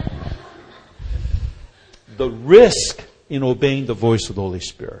the risk in obeying the voice of the Holy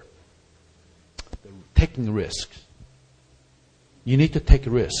Spirit. Taking risks. You need to take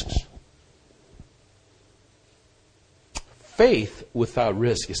risks. Faith without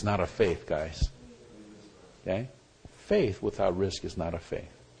risk is not a faith, guys. Okay? Faith without risk is not a faith.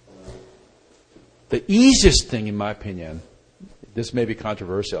 The easiest thing, in my opinion, this may be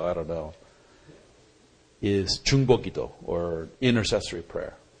controversial, I don't know, is 중보기도 or intercessory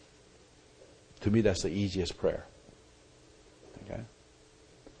prayer. To me, that's the easiest prayer. Okay?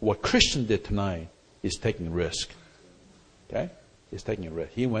 What Christian did tonight is taking risk. Okay? He's taking a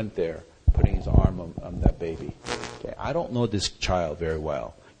risk. He went there, putting his arm on that baby. Okay? I don't know this child very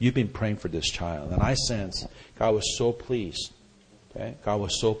well. You've been praying for this child, and I sense God was so pleased. Okay? God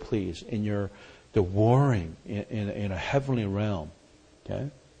was so pleased in the warring in a heavenly realm. Okay?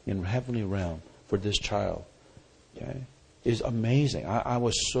 In a heavenly realm for this child. Okay? It's amazing. I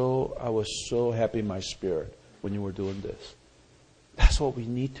was so happy in my spirit when you were doing this. That's what we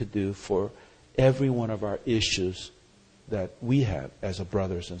need to do for every one of our issues that we have as a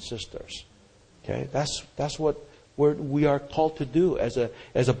brothers and sisters. Okay? That's what we are called to do as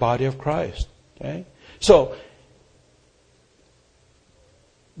a body of Christ. Okay? So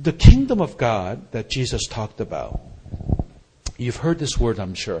the kingdom of God that Jesus talked about, you've heard this word,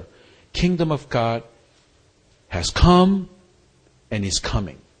 I'm sure. Kingdom of God has come and is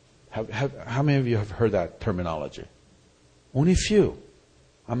coming. How many of you have heard that terminology? Only a few.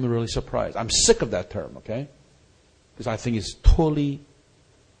 I'm really surprised. I'm sick of that term, okay? Because I think it's totally,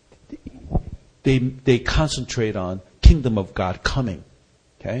 they concentrate on kingdom of God coming,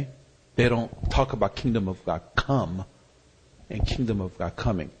 okay? They don't talk about kingdom of God come and kingdom of God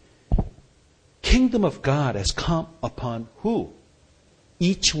coming. Kingdom of God has come upon who?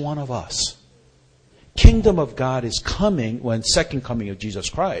 Each one of us. Kingdom of God is coming when second coming of Jesus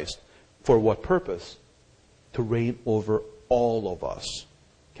Christ. For what purpose? To reign over all of us.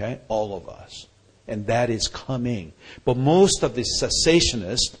 Okay? All of us. And that is coming. But most of the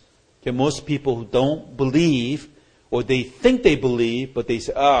cessationists, okay, most people who don't believe, or they think they believe, but they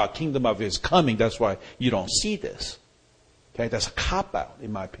say, kingdom of God is coming, that's why you don't see this. Okay? That's a cop-out,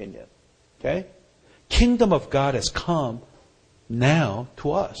 in my opinion. Okay? Kingdom of God has come now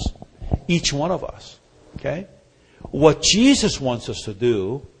to us. Each one of us. Okay? What Jesus wants us to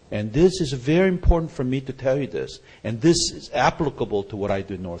do, and this is very important for me to tell you this, and this is applicable to what I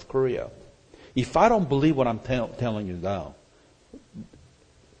do in North Korea. If I don't believe what I'm telling you now,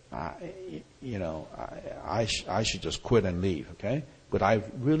 I should just quit and leave, okay? But I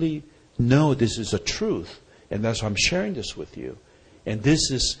really know this is a truth, and that's why I'm sharing this with you. And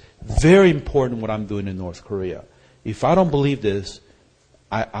this is very important what I'm doing in North Korea. If I don't believe this,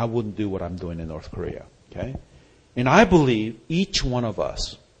 I wouldn't do what I'm doing in North Korea, okay? And I believe each one of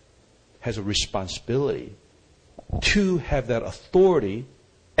us has a responsibility to have that authority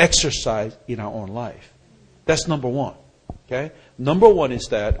exercised in our own life. That's number one. Okay? Number one is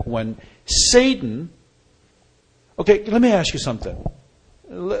that when Satan... Okay, let me ask you something.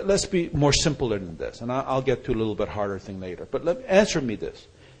 Let's be more simpler than this, and I'll get to a little bit harder thing later. But answer me this.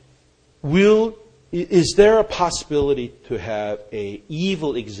 Is there a possibility to have a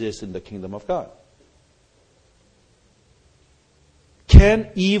evil exist in the kingdom of God? Can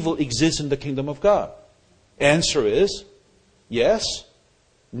evil exist in the kingdom of God? Answer is yes,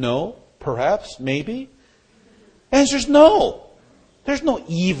 no, perhaps, maybe. Answer is no. There's no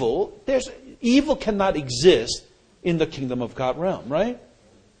evil. Evil cannot exist in the kingdom of God realm, right?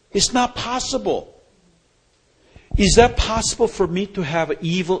 It's not possible. Is that possible for me to have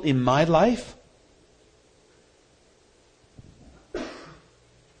evil in my life?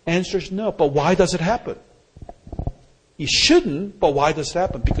 Answer is no. But why does it happen? It shouldn't, but why does it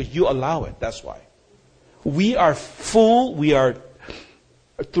happen? Because you allow it. That's why. We are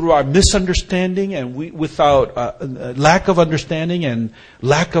through our misunderstanding and without lack of understanding and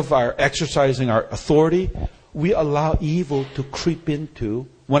lack of our exercising our authority, we allow evil to creep into.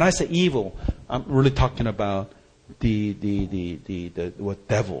 When I say evil, I'm really talking about what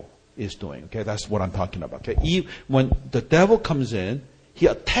devil is doing. Okay, that's what I'm talking about. Okay, when the devil comes in, he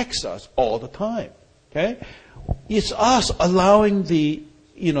attacks us all the time. Okay. It's us allowing these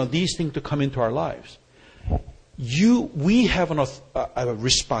things to come into our lives. We have a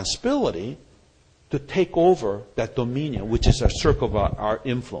responsibility to take over that dominion, which is a circle of our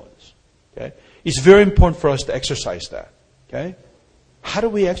influence. Okay, it's very important for us to exercise that. Okay, how do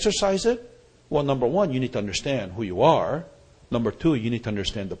we exercise it? Well, number one, you need to understand who you are. Number two, you need to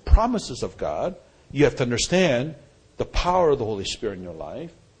understand the promises of God. You have to understand the power of the Holy Spirit in your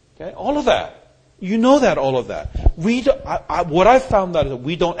life. Okay, all of that. You know that, all of that. What I found out is that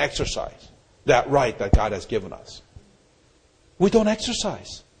we don't exercise that right that God has given us. We don't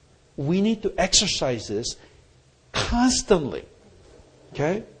exercise. We need to exercise this constantly.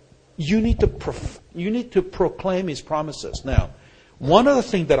 Okay? You need to proclaim His promises. Now, one other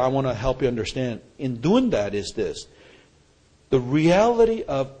thing that I want to help you understand in doing that is this. The reality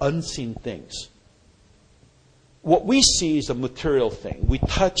of unseen things. What we see is a material thing. We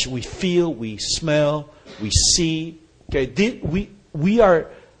touch, we feel, we smell, we see. Okay,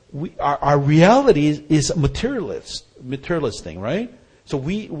 our reality is a materialist thing, right? So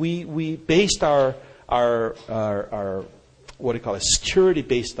we based our what do you call it, security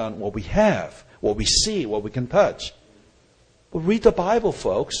based on what we have, what we see, what we can touch. But read the Bible,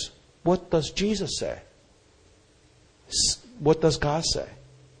 folks. What does Jesus say? What does God say?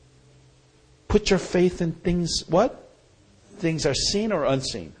 Put your faith in things, what? Things are seen or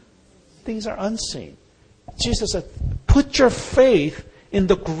unseen? Things are unseen. Jesus said, put your faith in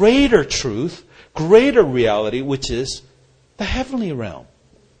the greater truth, greater reality, which is the heavenly realm.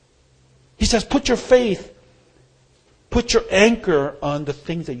 He says, put your faith, put your anchor on the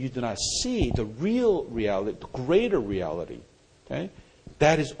things that you do not see, the real reality, the greater reality. Okay?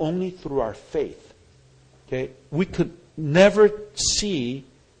 That is only through our faith. Okay? We could never see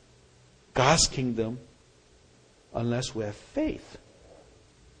God's kingdom unless we have faith.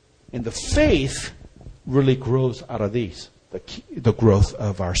 And the faith really grows out of these, the growth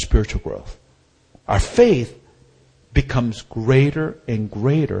of our spiritual growth. Our faith becomes greater and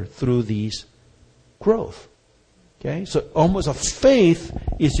greater through these growth. Okay? So almost a faith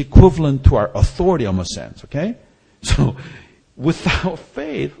is equivalent to our authority in a sense. Okay? So without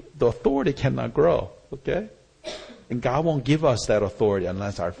faith, the authority cannot grow. Okay? And God won't give us that authority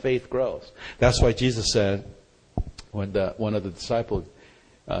unless our faith grows. That's why Jesus said, when one of the disciples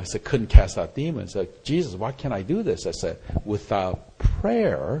I said, couldn't cast out demons. I said, Jesus, why can't I do this? I said, without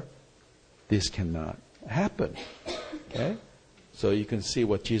prayer, this cannot happen. Okay? So you can see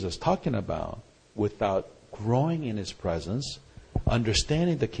what Jesus is talking about. Without growing in His presence,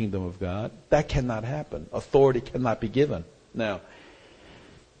 understanding the kingdom of God, that cannot happen. Authority cannot be given. Now,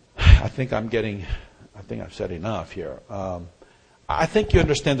 I think I've said enough here. I think you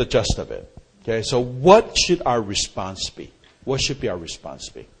understand the gist of it. Okay, so what should our response be? What should be our response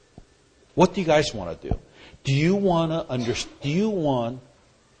be? What do you guys want to do? Do you want to understand?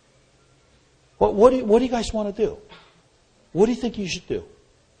 What do you guys want to do? What do you think you should do?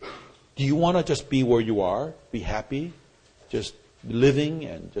 Do you want to just be where you are, be happy, just living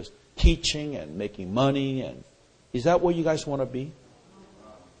and just teaching and making money? And is that where you guys want to be?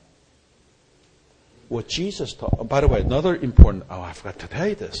 What Jesus taught. By the way, another important. I forgot to tell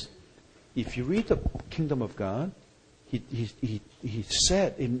you this. If you read the Kingdom of God, he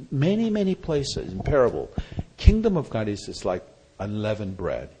said in many places in parable, Kingdom of God is like unleavened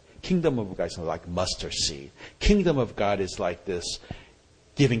bread. Kingdom of God is like mustard seed. Kingdom of God is like this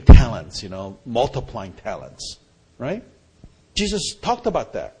giving talents, multiplying talents. Right? Jesus talked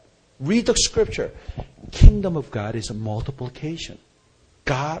about that. Read the scripture. Kingdom of God is a multiplication.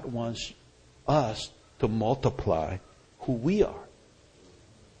 God wants us to multiply who we are.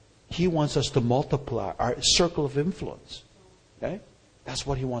 He wants us to multiply our circle of influence. Okay? That's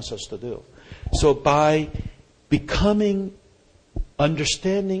what He wants us to do. So by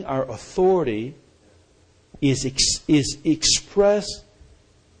understanding our authority is expressed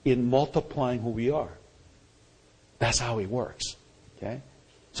in multiplying who we are. That's how He works. Okay?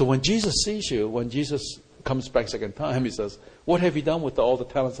 So when Jesus sees you, when Jesus comes back second time, He says, what have you done with all the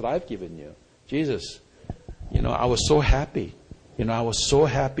talents that I've given you? Jesus, I was so happy. I was so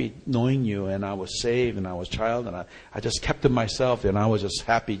happy knowing you, and I was saved, and I was a child, and I just kept to myself, and I was just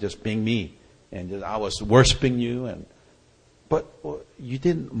happy just being me. And I was worshiping you. But you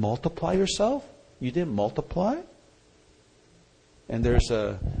didn't multiply yourself? You didn't multiply? And there's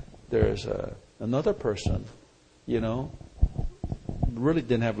another person, really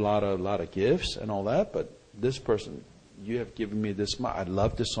didn't have a lot of gifts and all that, but this person, you have given me this much. I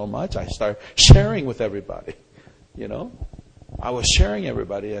love this so much. I started sharing with everybody, I was sharing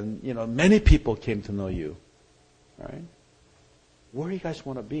everybody, and many people came to know you. Right? Where do you guys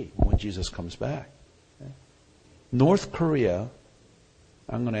want to be when Jesus comes back? Okay? North Korea,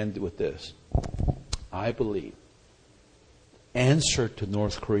 I'm going to end with this. I believe answer to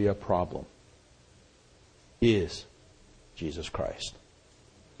North Korea problem is Jesus Christ,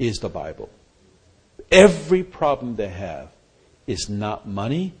 is the Bible. Every problem they have is not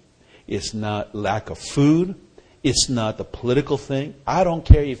money, it's not lack of food, it's not the political thing. I don't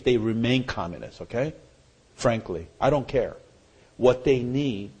care if they remain communists, okay? Frankly, I don't care. What they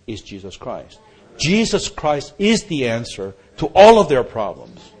need is Jesus Christ. Jesus Christ is the answer to all of their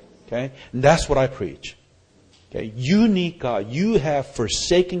problems, okay? And that's what I preach. Okay? You need God. You have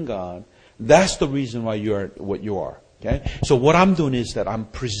forsaken God. That's the reason why you are what you are, okay? So what I'm doing is that I'm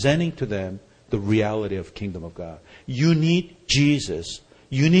presenting to them the reality of kingdom of God. You need Jesus.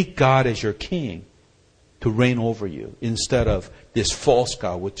 You need God as your king to reign over you instead of this false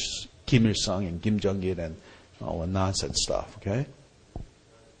God, which is Kim Il-sung and Kim Jong-il and all the nonsense stuff. Okay?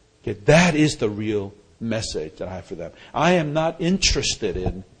 That is the real message that I have for them. I am not interested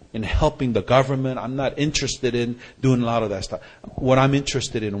in helping the government. I'm not interested in doing a lot of that stuff. What I'm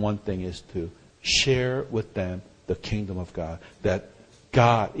interested in, one thing, is to share with them the kingdom of God, that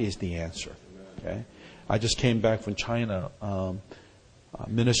God is the answer. Okay? I just came back from China,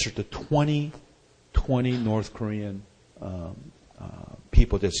 ministered to 20 North Korean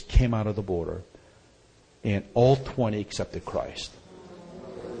people that came out of the border, and all 20 accepted Christ.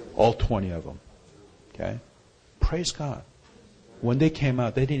 All 20 of them. Okay? Praise God. When they came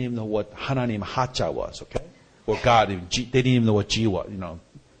out, they didn't even know what Hananim Hacha was, okay? Or God, they didn't even know what G was,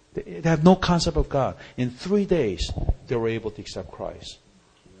 They have no concept of God. In 3 days, they were able to accept Christ.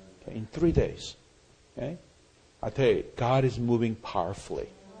 Okay? In 3 days. Okay? I tell you, God is moving powerfully.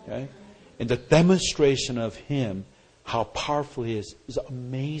 Okay? And the demonstration of Him, how powerful He is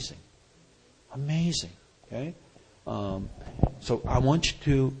amazing. Amazing. Okay? So I want you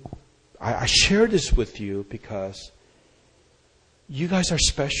to, I share this with you because you guys are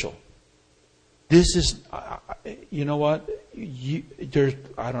special. This is, you know what? There's,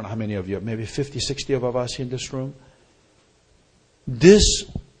 I don't know how many of you, maybe 50, 60 of us in this room. This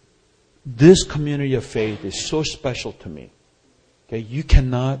community of faith is so special to me. Okay, you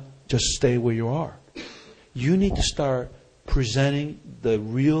cannot just stay where you are. You need to start presenting the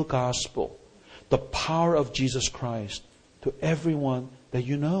real gospel, the power of Jesus Christ to everyone that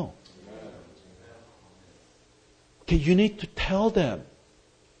you know. Okay, you need to tell them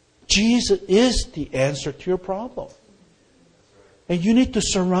Jesus is the answer to your problem. And you need to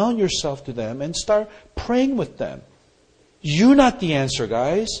surround yourself to them and start praying with them. You're not the answer,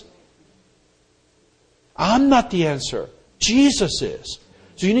 guys. I'm not the answer. Jesus is.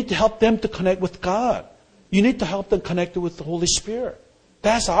 So you need to help them to connect with God. You need to help them connect with the Holy Spirit.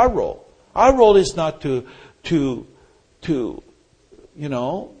 That's our role. Our role is not to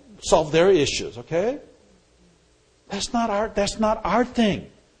solve their issues, okay? That's not our thing.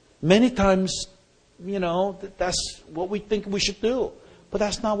 Many times, that's what we think we should do. But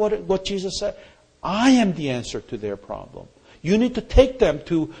that's not what Jesus said. I am the answer to their problem. You need to take them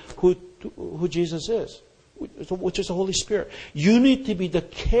to who Jesus is, which is the Holy Spirit. You need to be the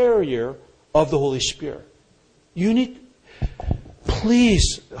carrier of the Holy Spirit.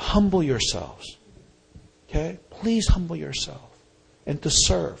 Please humble yourselves. Okay? Please humble yourself. And to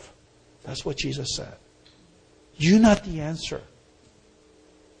serve. That's what Jesus said. You're not the answer.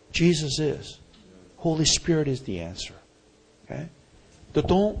 Jesus is. Holy Spirit is the answer. Okay?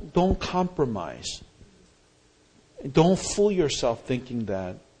 Don't compromise. Don't fool yourself thinking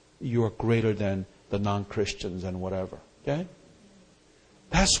that you are greater than the non-Christians and whatever. Okay?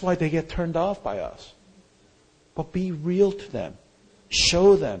 That's why they get turned off by us. But be real to them.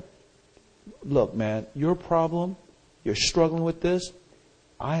 Show them. Look, man, your problem, you're struggling with this,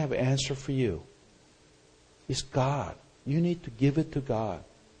 I have an answer for you. It's God. You need to give it to God.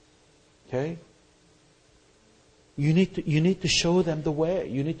 Okay? You need to show them the way.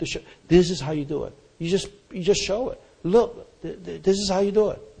 You need to show. This is how you do it. You just show it. Look, this is how you do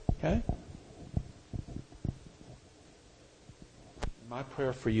it. Okay? My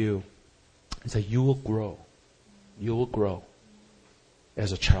prayer for you is that you will grow. You will grow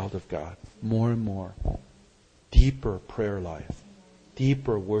as a child of God. More and more. Deeper prayer life.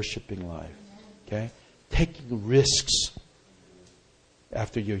 Deeper worshiping life. Okay? Taking risks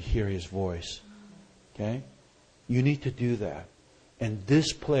after you hear His voice. Okay? You need to do that. And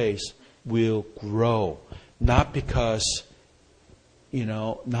this place will grow. Not because, you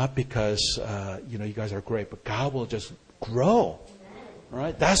guys are great, but God will just grow. All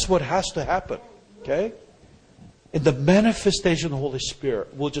right? That's what has to happen. Okay? And the manifestation of the Holy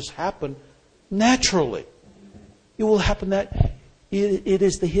Spirit will just happen naturally. It will happen that it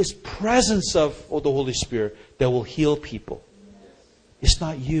is His presence of the Holy Spirit that will heal people. It's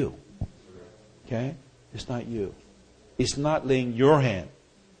not you. Okay? It's not you. It's not laying your hand.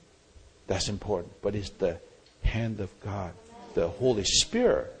 That's important. But it's the hand of God, the Holy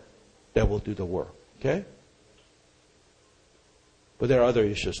Spirit, that will do the work. Okay? But there are other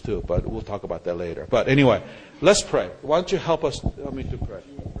issues too, but we'll talk about that later. But anyway, let's pray. Why don't you help me to pray?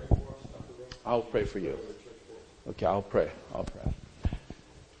 I'll pray for you. Okay, I'll pray.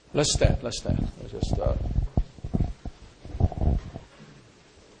 Let's stand. Let's just...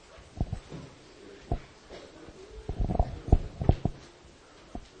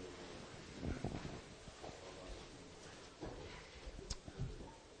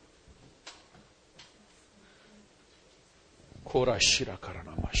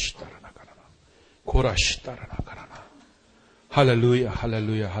 Hallelujah,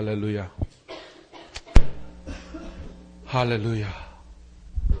 hallelujah, hallelujah. Hallelujah.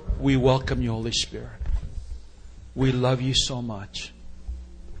 We welcome you, Holy Spirit. We love you so much.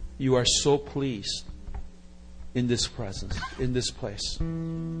 You are so pleased in this presence, in this place.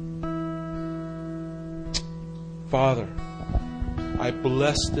 Father, I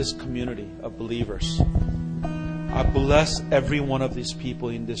bless this community of believers. I bless every one of these people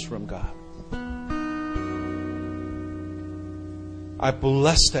in this room, God. I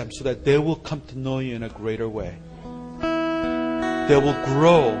bless them so that they will come to know you in a greater way. They will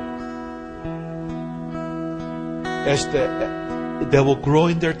grow they will grow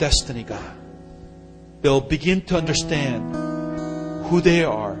in their destiny, God. They'll begin to understand who they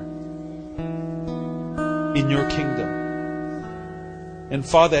are in your kingdom. And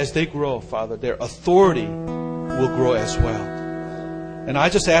Father, as they grow, Father, their authority will grow as well. And I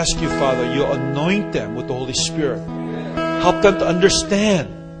just ask you, Father, you anoint them with the Holy Spirit. Help them to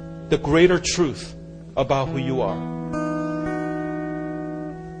understand the greater truth about who you are.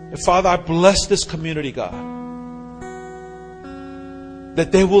 And Father, I bless this community, God,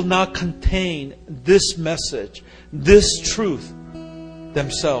 that they will not contain this message, this truth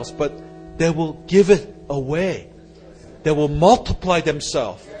themselves, but they will give it away. They will multiply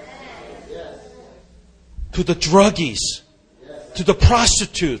themselves to the druggies, to the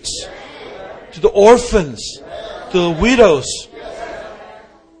prostitutes, to the orphans, to the widows,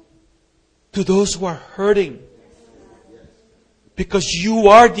 to those who are hurting Because you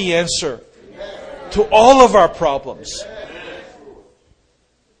are the answer to all of our problems.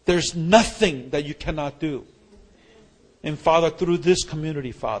 There's nothing that you cannot do. And Father, through this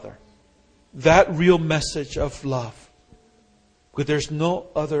community, Father, that real message of love, because there's no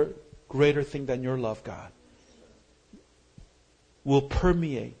other greater thing than your love, God, will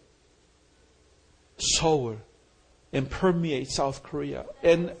permeate Seoul and permeate South Korea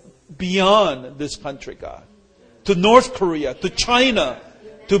and beyond this country, God, to North Korea, to China,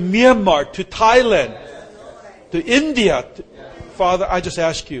 to Myanmar, to Thailand, to India. Father, I just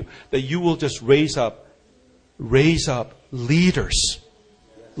ask you that you will just raise up leaders.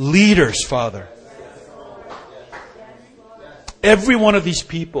 Leaders, Father. Every one of these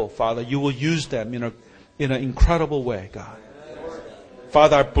people, Father, you will use them in an incredible way, God.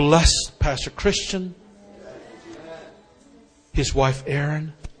 Father, I bless Pastor Christian, his wife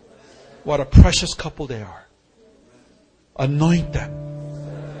Erin. What a precious couple they are. Anoint them.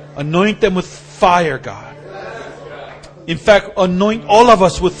 Anoint them with fire, God. In fact, anoint all of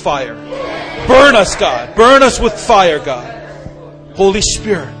us with fire. Burn us, God. Burn us with fire, God. Holy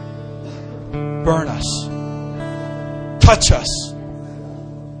Spirit, burn us. Touch us.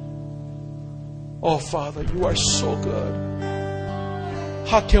 Oh, Father, you are so good.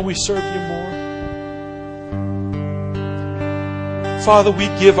 How can we serve you more? Father, we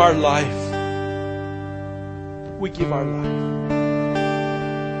give our life. We give our life.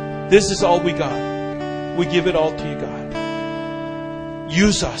 This is all we got. We give it all to you, God.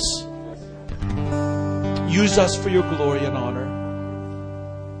 Use us. Use us for your glory and honor.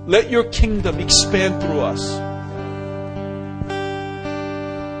 Let your kingdom expand through us.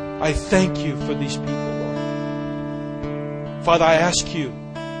 I thank you for these people, Lord. Father, I ask you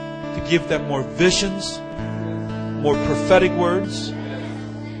to give them more visions, more prophetic words.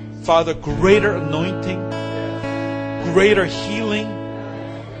 Father, greater anointing, greater healing,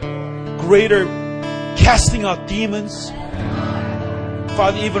 greater casting out demons.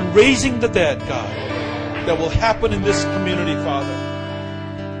 Father, even raising the dead, God, that will happen in this community, Father.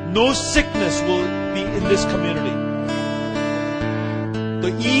 No sickness will be in this community.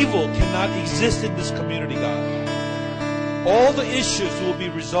 The evil cannot exist in this community, God. All the issues will be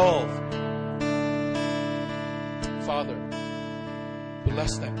resolved. Father,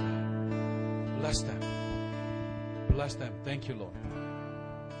 bless them. Bless them. Bless them. Thank you, Lord.